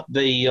set up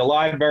the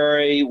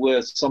library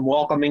with some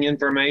welcoming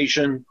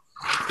information.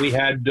 We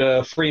had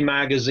free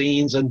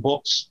magazines and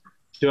books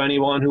to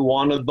anyone who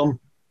wanted them.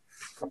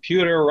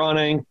 Computer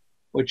running,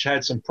 which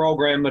had some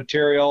program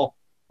material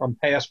from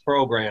past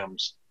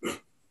programs.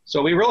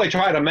 So we really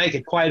try to make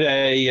it quite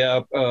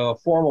a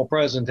formal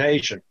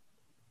presentation.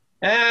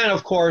 And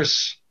of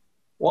course,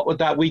 what would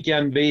that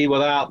weekend be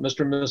without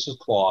Mr. and Mrs.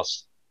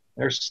 Claus?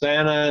 There's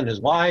Santa and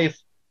his wife,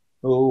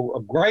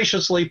 who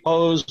graciously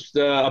posed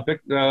for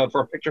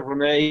a picture for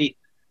me,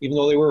 even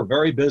though they were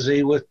very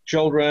busy with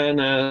children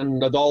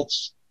and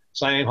adults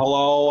saying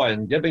hello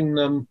and giving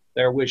them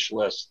their wish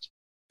list.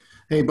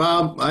 Hey,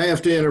 Bob, I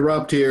have to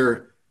interrupt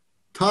here.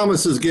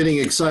 Thomas is getting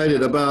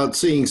excited about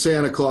seeing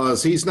Santa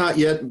Claus. He's not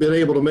yet been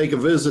able to make a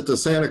visit to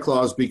Santa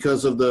Claus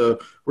because of the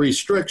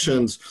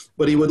restrictions,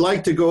 but he would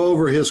like to go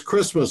over his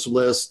Christmas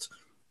list,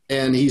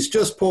 and he's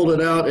just pulled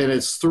it out, and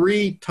it's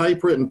 3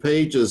 typewritten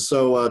pages.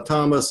 So,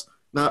 Thomas,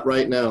 not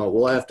right now.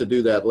 We'll have to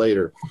do that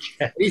later.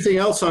 Anything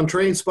else on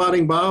train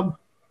spotting, Bob?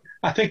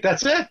 I think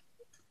that's it.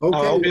 Okay.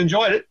 I hope you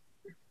enjoyed it.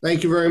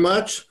 Thank you very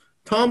much.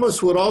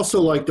 Thomas would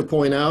also like to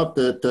point out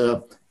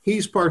that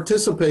he's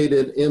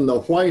participated in the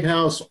White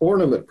House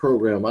Ornament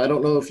Program. I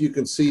don't know if you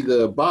can see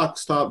the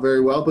box top very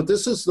well, but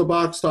this is the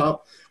box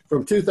top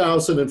from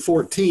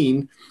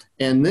 2014,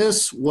 and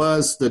this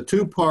was the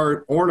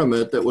 2-part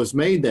ornament that was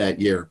made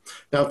that year.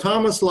 Now,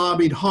 Thomas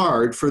lobbied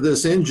hard for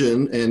this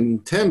engine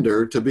and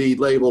tender to be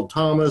labeled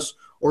Thomas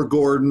or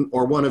Gordon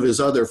or one of his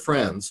other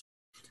friends,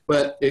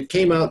 but it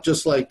came out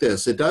just like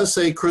this. It does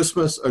say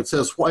Christmas, it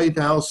says White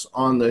House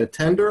on the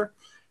tender,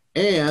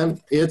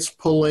 and it's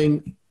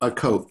pulling a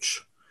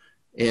coach.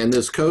 And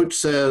this coach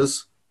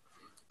says,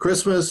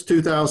 Christmas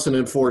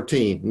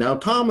 2014. Now,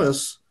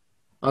 Thomas,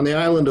 on the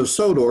island of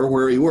Sodor,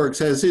 where he works,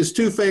 has his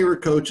 2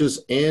 favorite coaches,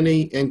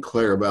 Annie and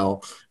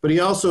Clarabelle, but he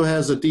also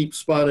has a deep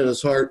spot in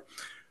his heart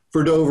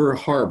for Dover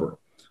Harbor.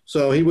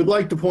 So he would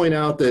like to point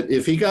out that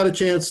if he got a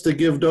chance to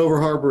give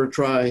Dover Harbor a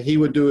try, he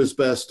would do his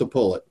best to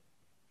pull it.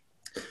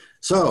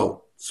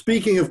 So,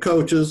 speaking of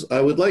coaches,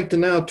 I would like to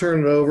now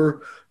turn it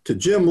over to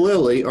Jim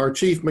Lilly, our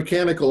Chief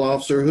Mechanical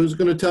Officer, who's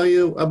going to tell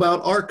you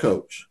about our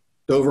coach,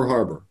 Dover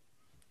Harbor.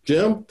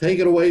 Jim, take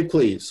it away,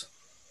 please.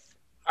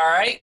 All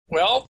right.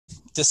 Well,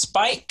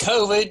 despite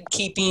COVID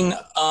keeping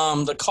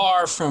the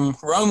car from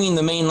roaming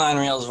the mainline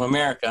rails of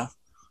America,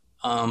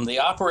 the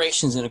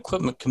Operations and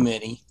Equipment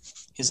Committee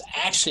has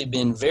actually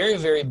been very,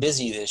 very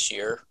busy this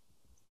year,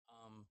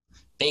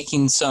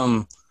 making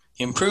some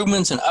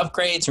improvements and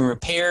upgrades and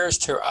repairs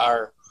to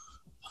our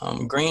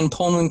Grand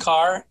Pullman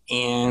car,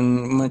 and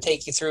I'm going to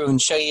take you through and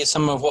show you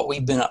some of what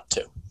we've been up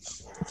to.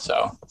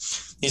 So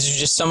these are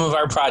just some of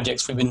our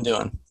projects we've been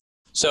doing.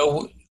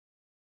 So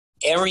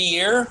every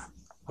year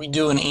we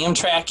do an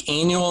Amtrak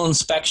annual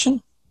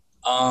inspection,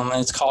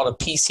 and it's called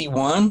a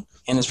PC1,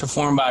 and it's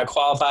performed by a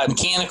qualified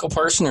mechanical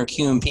person, or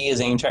QMP as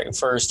Amtrak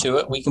refers to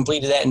it. We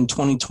completed that in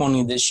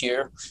 2020 this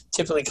year.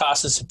 Typically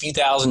costs us a few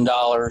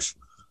 $1,000s.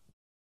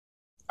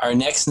 Our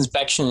next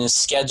inspection is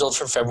scheduled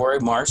for February,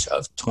 March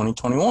of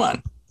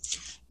 2021.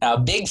 Now, a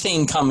big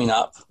thing coming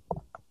up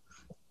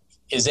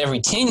is every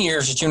 10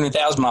 years or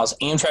 200,000 miles,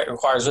 Amtrak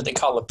requires what they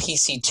call a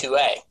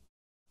PC2A.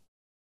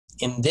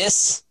 In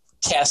this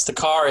test, the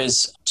car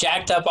is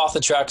jacked up off the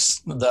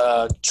trucks.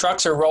 The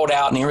trucks are rolled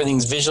out and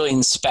everything's visually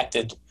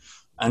inspected,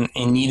 and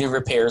needed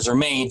repairs are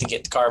made to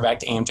get the car back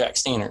to Amtrak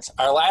standards.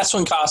 Our last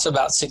one cost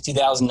about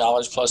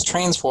 $60,000 plus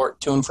transport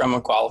to and from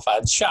a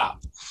qualified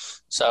shop.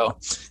 So,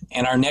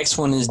 and our next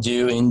one is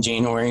due in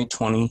January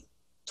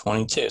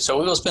 2022. So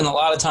we will spend a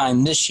lot of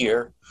time this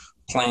year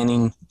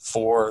planning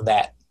for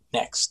that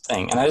next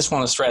thing. And I just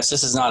want to stress,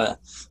 this is not an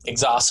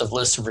exhaustive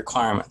list of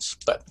requirements,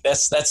 but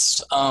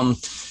that's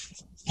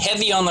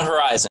heavy on the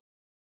horizon.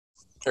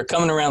 They're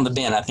coming around the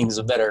bend, I think is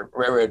a better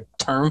railroad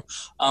term.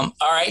 All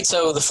right,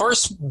 so the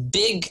first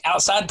big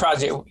outside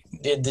project we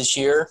did this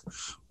year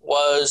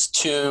was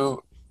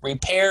to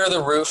repair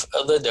the roof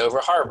of the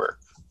Dover Harbor.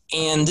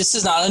 And this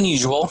is not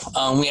unusual.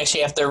 We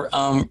actually have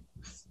to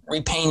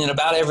repaint it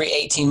about every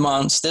 18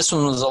 months. This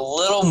one was a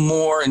little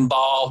more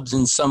involved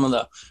in some of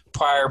the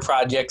prior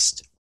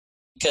projects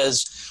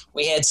because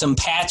we had some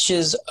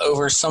patches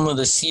over some of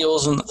the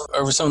seals and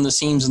over some of the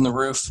seams in the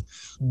roof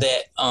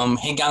that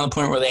had gotten to the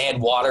point where they had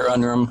water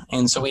under them,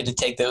 and so we had to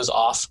take those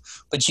off.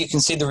 But you can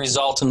see the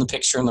result in the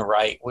picture on the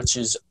right, which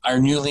is our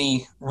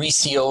newly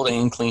resealed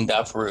and cleaned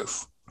up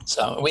roof.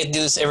 So we had to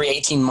do this every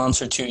 18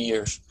 months or 2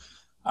 years.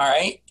 All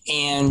right,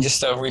 and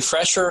just a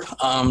refresher,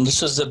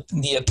 this was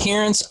the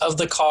appearance of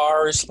the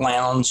car's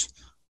lounge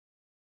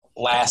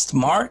last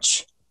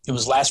March. It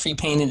was last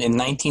repainted in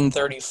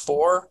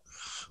 1934.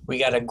 We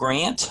got a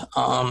grant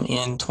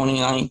in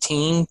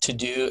 2019 to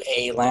do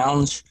a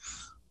lounge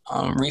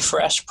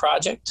refresh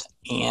project,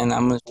 and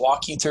I'm going to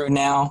walk you through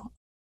now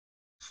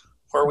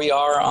where we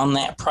are on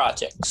that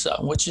project, so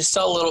which is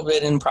still a little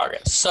bit in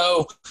progress.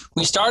 So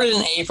we started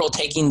in April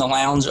taking the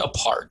lounge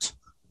apart,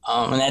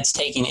 and that's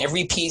taking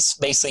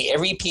basically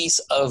every piece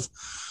of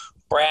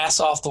brass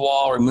off the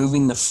wall,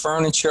 removing the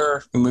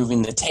furniture,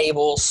 removing the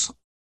tables.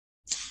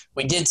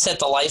 We did set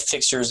the light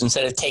fixtures.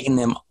 Instead of taking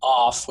them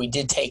off, we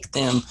did take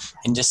them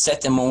and just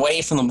set them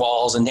away from the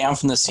walls and down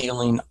from the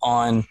ceiling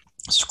on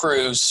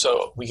screws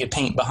so we could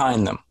paint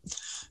behind them.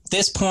 At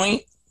this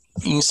point,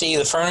 you can see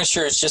the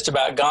furniture is just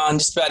about gone.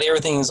 Just about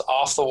everything is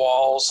off the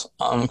walls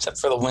except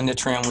for the window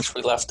trim, which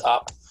we left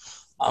up.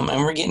 And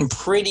we're getting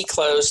pretty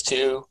close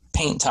to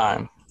paint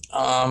time.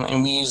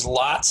 And we use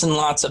lots and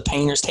lots of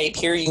painter's tape.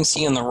 Here you can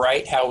see on the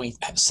right how we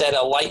set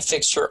a light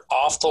fixture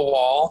off the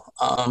wall.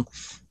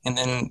 And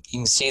then you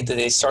can see that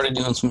they started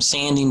doing some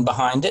sanding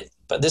behind it.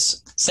 But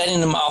this setting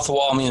them off the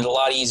wall made it a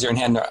lot easier and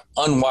had to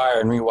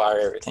unwire and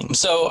rewire everything.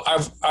 So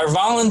our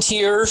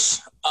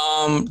volunteers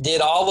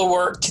did all the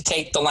work to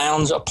take the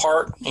lounge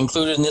apart.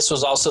 Included in this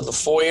was also the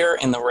foyer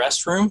and the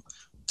restroom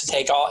to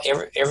take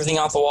everything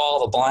off the wall,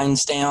 the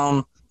blinds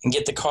down, and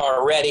get the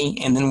car ready.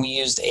 And then we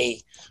used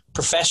a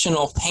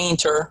professional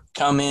painter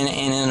come in,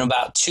 and in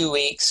about 2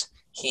 weeks,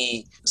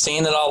 he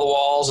sanded all the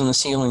walls and the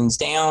ceilings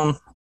down,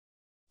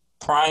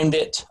 primed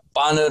it,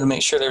 Bondo to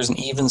make sure there's an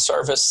even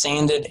surface,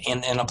 sanded,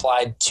 and then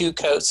applied 2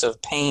 coats of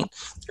paint.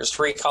 There's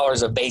 3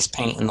 colors of base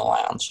paint in the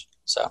lounge.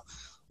 So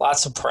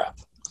lots of prep.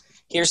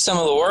 Here's some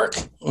of the work.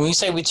 When we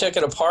say we took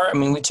it apart, I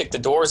mean we took the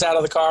doors out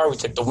of the car, we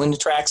took the window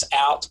tracks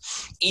out.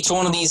 Each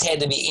one of these had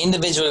to be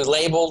individually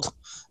labeled.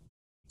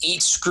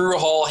 Each screw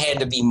hole had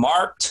to be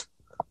marked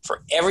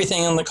for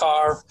everything in the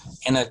car,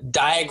 and a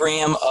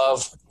diagram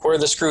of where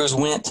the screws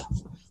went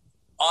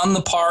on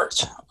the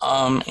part,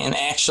 and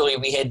actually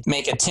we had to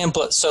make a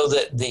template so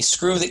that the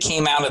screw that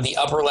came out of the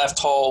upper left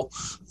hole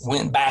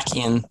went back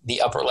in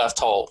the upper left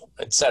hole,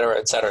 et cetera,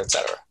 et cetera, et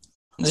cetera.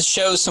 This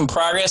shows some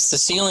progress. The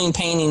ceiling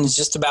painting is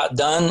just about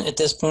done at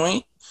this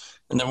point,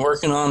 and they're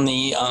working on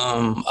the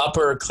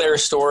upper clear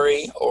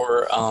story,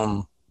 or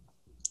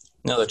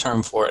another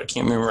term for it, I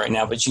can't remember right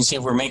now, but you can see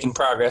we're making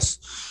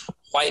progress.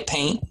 White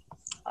paint,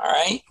 all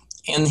right.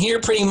 And here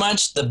pretty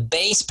much the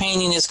base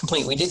painting is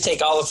complete. We did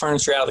take all the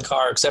furniture out of the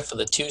car except for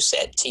the 2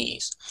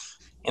 settees.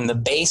 And the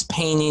base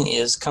painting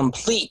is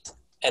complete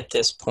at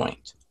this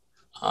point.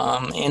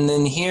 And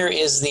then here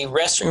is the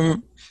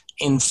restroom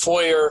and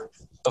foyer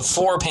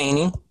before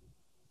painting.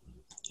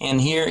 And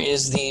here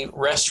is the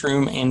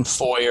restroom and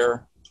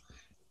foyer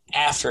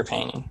after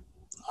painting.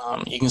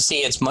 You can see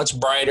it's much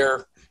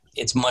brighter.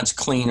 It's much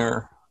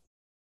cleaner.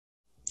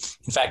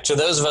 In fact, to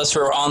those of us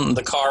who are on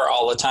the car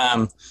all the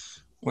time,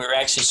 we were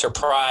actually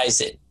surprised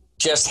at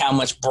just how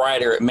much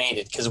brighter it made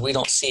it, because we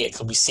don't see it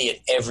because we see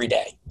it every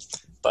day.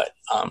 But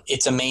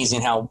it's amazing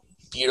how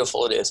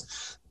beautiful it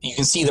is. You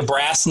can see the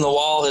brass in the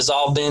wall has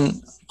all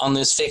been, on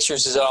those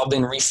fixtures, has all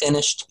been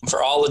refinished.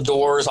 For all the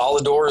doors,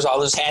 all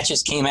those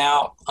hatches came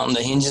out.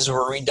 The hinges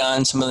were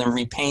redone, some of them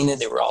repainted.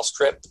 They were all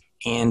stripped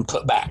and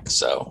put back.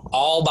 So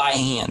all by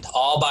hand,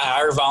 all by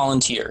our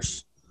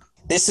volunteers.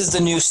 This is the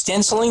new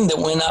stenciling that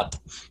went up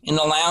in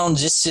the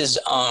lounge. This is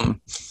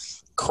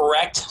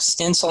correct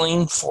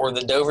stenciling for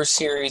the Dover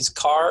Series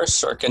cars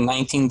circa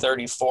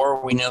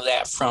 1934. We know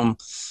that from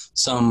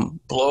some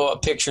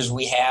blow-up pictures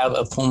we have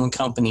of Pullman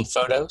Company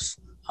photos.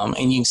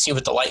 And you can see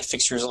what the light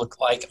fixtures look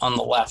like on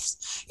the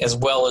left, as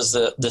well as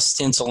the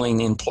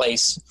stenciling in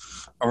place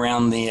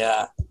around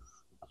the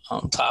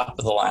top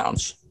of the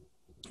lounge.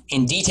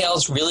 And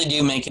details really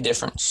do make a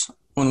difference.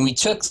 when we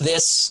took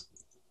this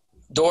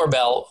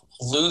doorbell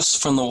loose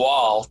from the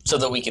wall so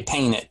that we could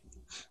paint it,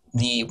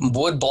 the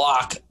wood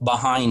block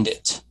behind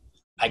it,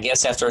 I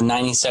guess after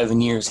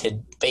 97 years,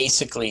 had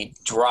basically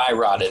dry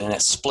rotted and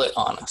it split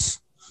on us.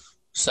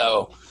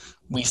 So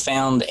we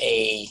found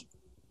a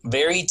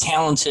very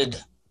talented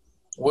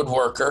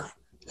woodworker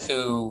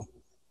who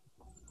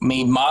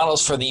made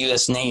models for the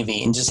U.S.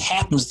 Navy and just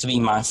happens to be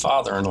my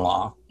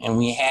father-in-law. And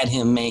we had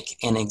him make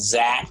an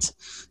exact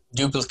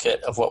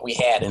duplicate of what we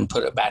had and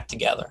put it back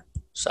together.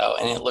 So,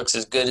 and it looks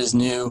as good as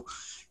new,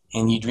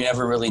 and you'd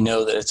never really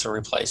know that it's a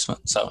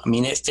replacement. So, I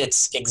mean, it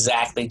fits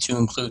exactly to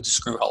include the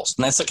screw holes.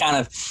 And that's the kind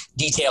of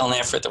detail and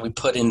effort that we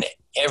put into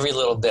every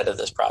little bit of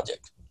this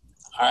project.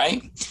 All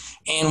right.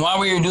 And while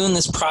we were doing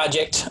this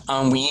project,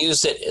 we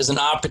used it as an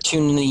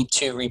opportunity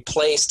to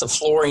replace the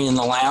flooring in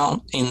the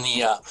lounge, in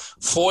the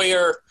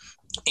foyer,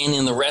 and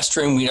in the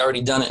restroom. We'd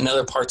already done it in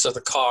other parts of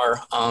the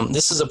car.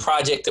 This is a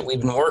project that we've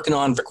been working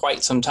on for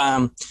quite some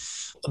time.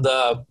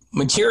 The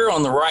material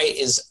on the right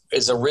is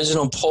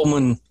original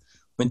Pullman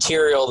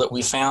material that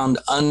we found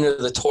under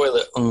the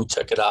toilet when we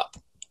took it up,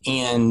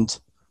 and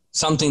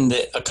something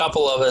that a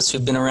couple of us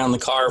who've been around the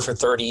car for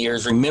 30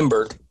 years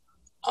remembered,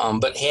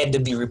 but had to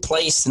be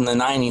replaced in the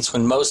 90s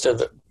when most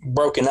of it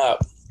broken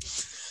up.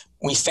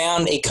 We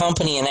found a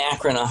company in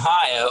Akron,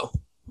 Ohio,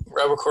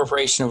 Rubber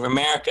Corporation of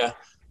America,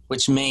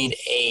 which made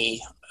a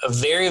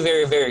very,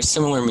 very, very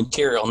similar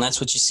material, and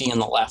that's what you see on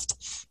the left.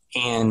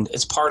 And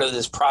as part of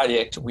this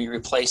project, we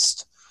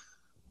replaced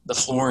the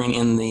flooring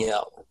in the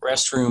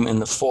restroom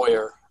and the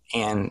foyer,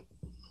 and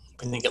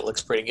I think it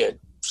looks pretty good.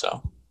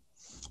 So,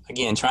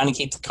 again, trying to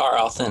keep the car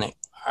authentic.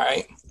 All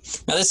right.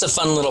 Now, this is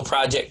a fun little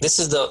project. This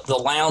is the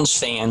lounge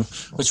fan,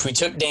 which we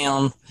took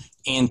down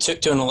and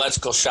took to an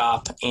electrical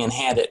shop and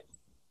had it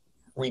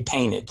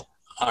repainted,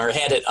 or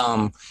had it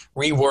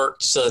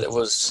reworked so that it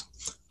was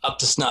up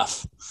to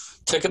snuff.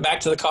 Took it back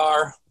to the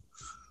car,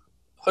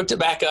 hooked it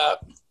back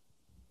up,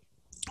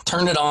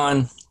 turned it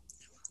on,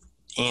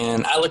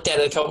 and I looked at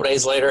it a couple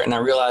days later and I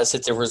realized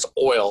that there was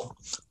oil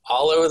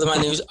all over my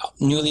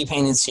newly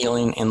painted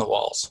ceiling and the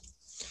walls.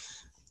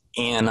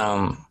 And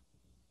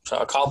so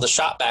I called the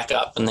shop back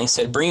up and they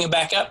said, bring it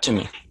back up to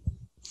me.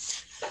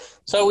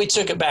 So we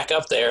took it back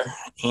up there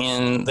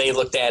and they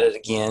looked at it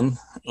again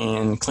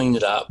and cleaned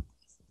it up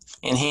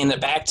and handed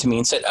it back to me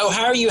and said, oh,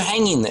 how are you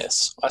hanging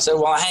this? I said,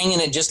 well, I'm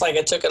hanging it just like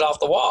I took it off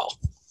the wall.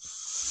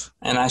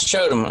 And I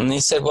showed them and they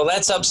said, well,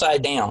 that's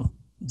upside down.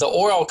 The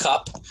oil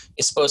cup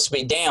is supposed to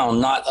be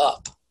down, not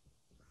up.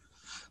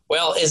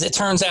 Well, as it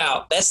turns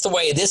out, that's the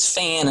way this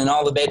fan and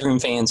all the bedroom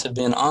fans have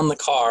been on the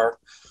car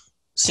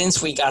since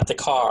we got the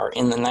car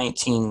in the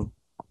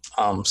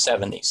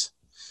 1970s.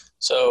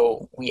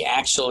 So we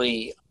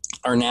actually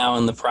are now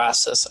in the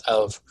process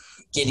of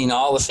getting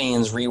all the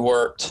fans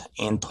reworked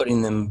and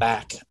putting them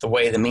back the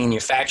way the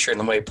manufacturer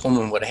and the way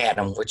Pullman would have had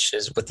them, which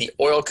is with the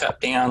oil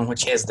cup down,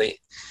 which has the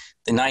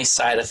nice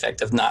side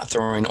effect of not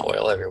throwing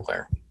oil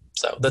everywhere.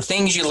 So the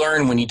things you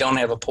learn when you don't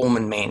have a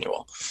Pullman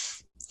manual.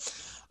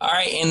 All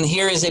right, and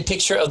here is a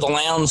picture of the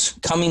lounge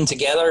coming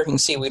together. You can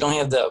see we don't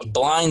have the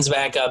blinds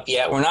back up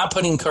yet. We're not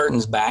putting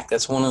curtains back.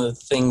 That's one of the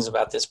things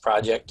about this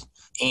project.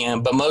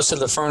 But most of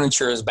the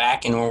furniture is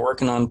back, and we're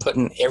working on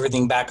putting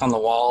everything back on the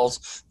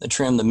walls, the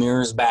trim, the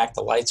mirrors back,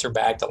 the lights are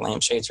back, the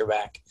lampshades are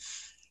back,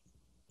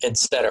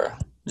 etc.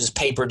 Just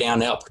paper down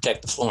to help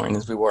protect the flooring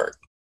as we work.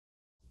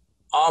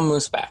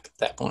 Almost back at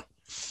that point.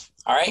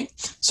 All right.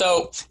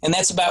 So, and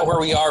that's about where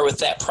we are with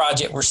that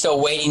project. We're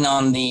still waiting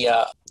on the,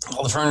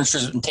 all the furniture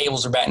and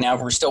tables are back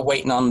now. We're still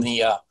waiting on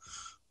the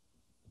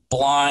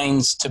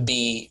blinds to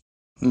be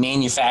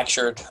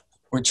manufactured.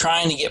 We're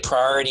trying to get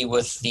priority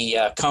with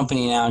the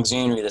company in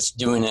Alexandria that's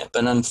doing it.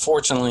 But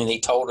unfortunately, they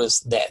told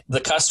us that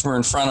the customer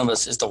in front of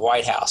us is the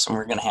White House and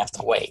we're going to have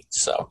to wait.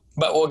 So,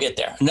 but we'll get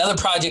there.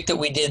 Another project that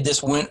we did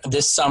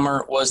this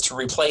summer was to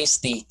replace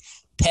the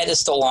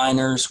pedestal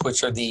liners,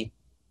 which are the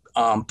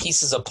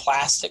pieces of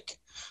plastic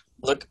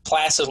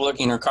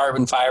looking or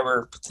carbon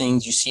fiber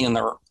things you see in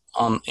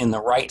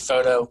the right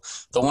photo.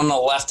 The one on the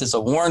left is a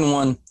worn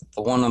one.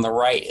 The one on the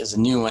right is a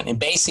new one. And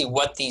basically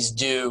what these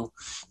do,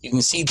 you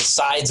can see the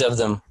sides of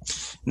them,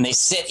 and they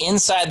sit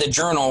inside the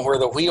journal where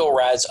the wheel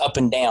rides up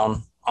and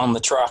down on the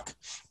truck,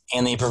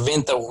 and they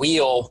prevent the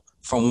wheel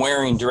from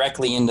wearing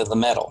directly into the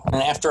metal. And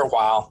after a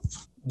while,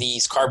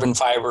 these carbon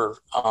fiber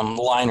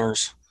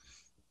liners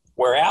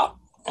wear out,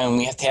 and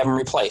we have to have them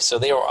replaced. So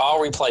they were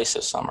all replaced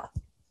this summer,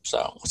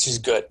 so which is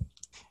good.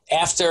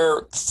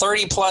 After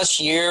 30 plus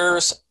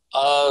years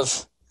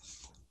of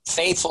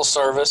faithful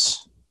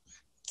service,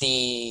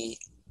 the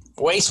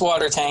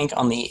wastewater tank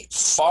on the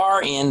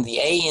far end, the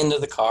A end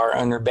of the car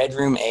under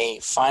bedroom A,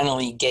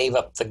 finally gave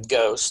up the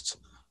ghost.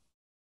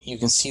 You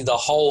can see the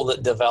hole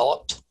that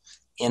developed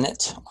in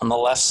it on the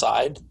left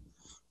side,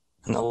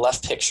 in the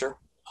left picture,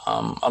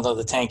 although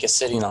the tank is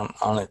sitting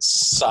on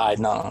its side,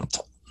 not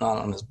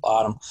on its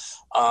bottom.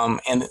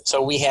 And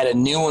so we had a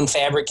new one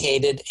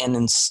fabricated and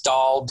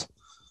installed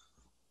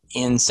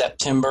in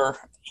September,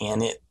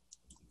 and it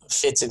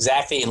fits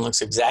exactly and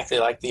looks exactly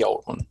like the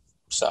old one.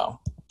 So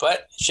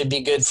but it should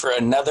be good for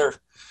another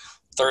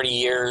 30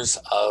 years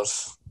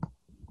of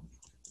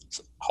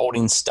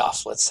holding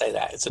stuff. Let's say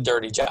that. It's a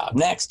dirty job.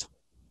 Next.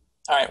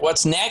 All right,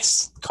 what's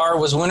next? The car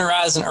was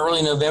winterized in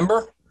early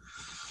November.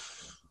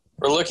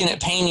 We're looking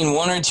at painting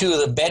 1 or 2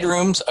 of the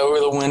bedrooms over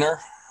the winter.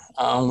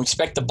 We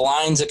expect the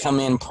blinds to come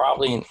in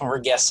probably, we're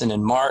guessing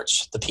in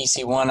March. The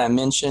PC1 I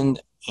mentioned,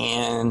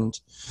 and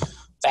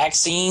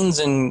vaccines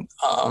and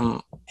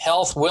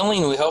health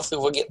willing, we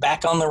hopefully will get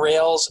back on the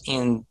rails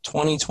in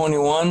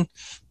 2021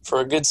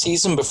 for a good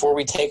season before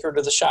we take her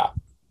to the shop.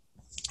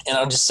 And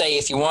I'll just say,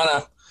 if you want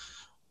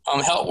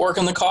to help work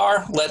on the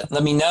car,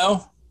 let me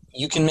know.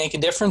 You can make a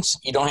difference.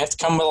 You don't have to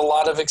come with a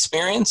lot of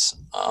experience.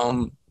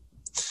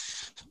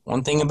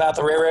 One thing about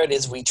the railroad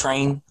is we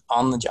train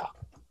on the job.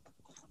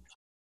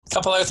 A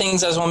couple other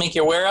things I just want to make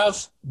you aware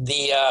of.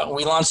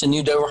 We launched a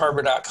new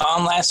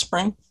DoverHarbor.com last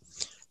spring.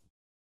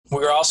 We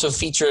were also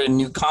featured a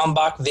new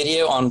Kalmbach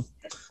video on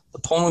the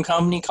Pullman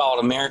company called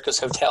America's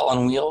Hotel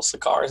on Wheels. The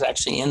car is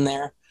actually in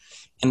there.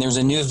 And there's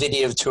a new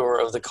video tour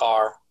of the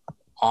car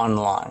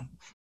online.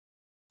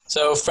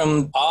 So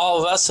from all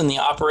of us in the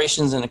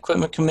Operations and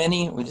Equipment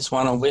Committee, we just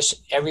want to wish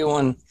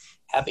everyone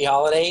happy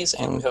holidays,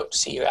 and we hope to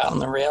see you out on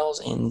the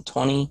rails in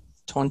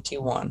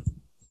 2021.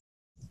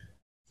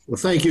 Well,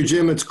 thank you,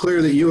 Jim. It's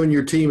clear that you and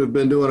your team have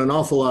been doing an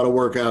awful lot of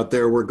work out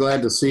there. We're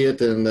glad to see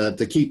it, and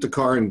to keep the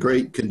car in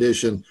great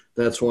condition.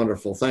 That's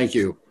wonderful. Thank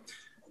you.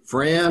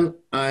 Fran,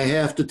 I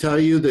have to tell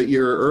you that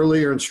your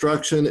earlier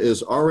instruction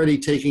is already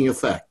taking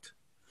effect.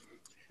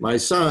 My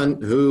son,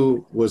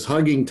 who was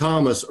hugging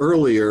Thomas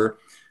earlier,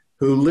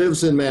 who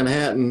lives in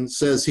Manhattan,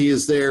 says he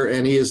is there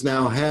and he is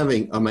now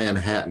having a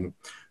Manhattan.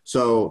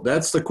 So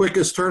that's the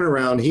quickest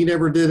turnaround. He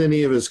never did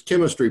any of his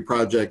chemistry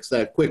projects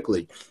that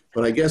quickly.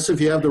 But I guess if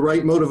you have the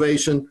right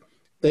motivation,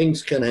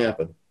 things can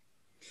happen.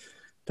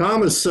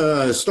 Thomas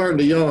is starting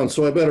to yawn,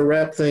 so I better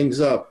wrap things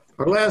up.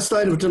 Our last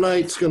item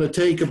tonight is going to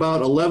take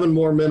about 11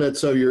 more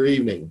minutes of your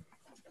evening.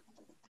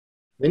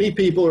 Many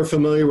people are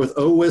familiar with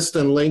Owist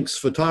and Link's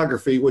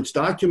photography, which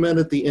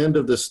documented the end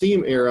of the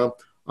steam era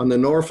on the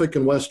Norfolk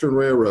and Western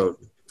Railroad.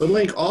 But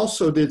Link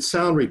also did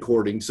sound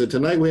recordings, so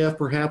tonight we have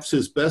perhaps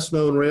his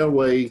best-known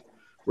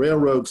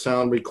railroad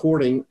sound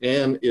recording,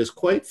 and is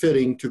quite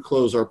fitting to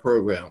close our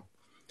program.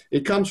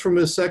 It comes from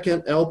his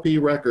second LP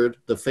record,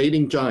 The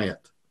Fading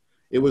Giant.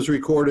 It was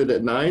recorded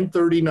at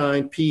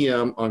 9:39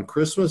 p.m. on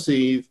Christmas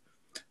Eve,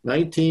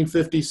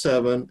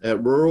 1957,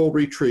 at Rural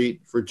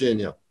Retreat,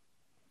 Virginia.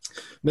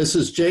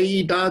 Mrs.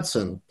 J.E.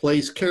 Dodson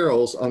plays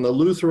carols on the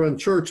Lutheran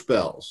church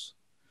bells.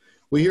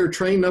 We hear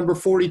train number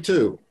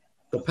 42,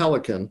 the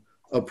Pelican,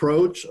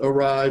 approach,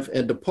 arrive,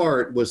 and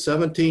depart with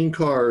 17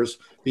 cars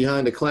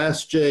behind a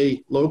Class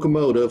J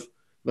locomotive,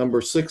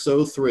 number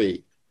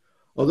 603.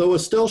 Although a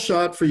still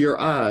shot for your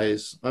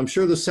eyes, I'm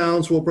sure the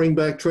sounds will bring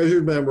back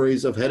treasured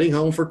memories of heading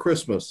home for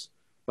Christmas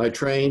by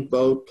train,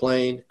 boat,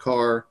 plane,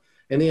 car,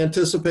 and the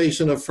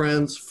anticipation of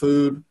friends,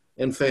 food,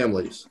 and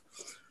families.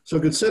 So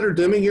consider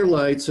dimming your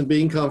lights and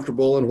being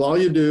comfortable. And while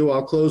you do,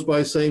 I'll close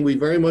by saying we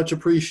very much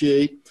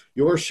appreciate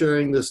your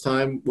sharing this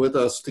time with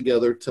us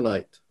together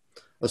tonight.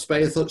 A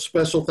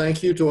special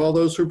thank you to all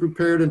those who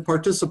prepared and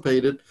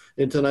participated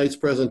in tonight's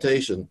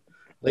presentation.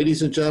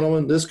 Ladies and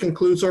gentlemen, this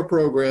concludes our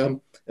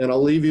program, and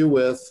I'll leave you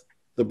with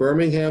the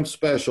Birmingham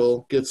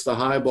Special gets the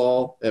high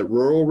ball at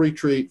Rural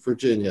Retreat,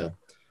 Virginia.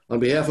 On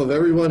behalf of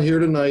everyone here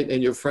tonight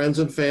and your friends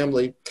and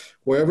family,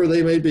 wherever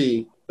they may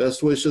be,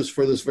 best wishes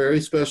for this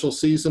very special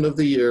season of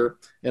the year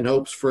and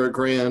hopes for a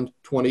grand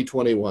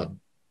 2021.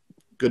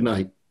 Good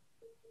night.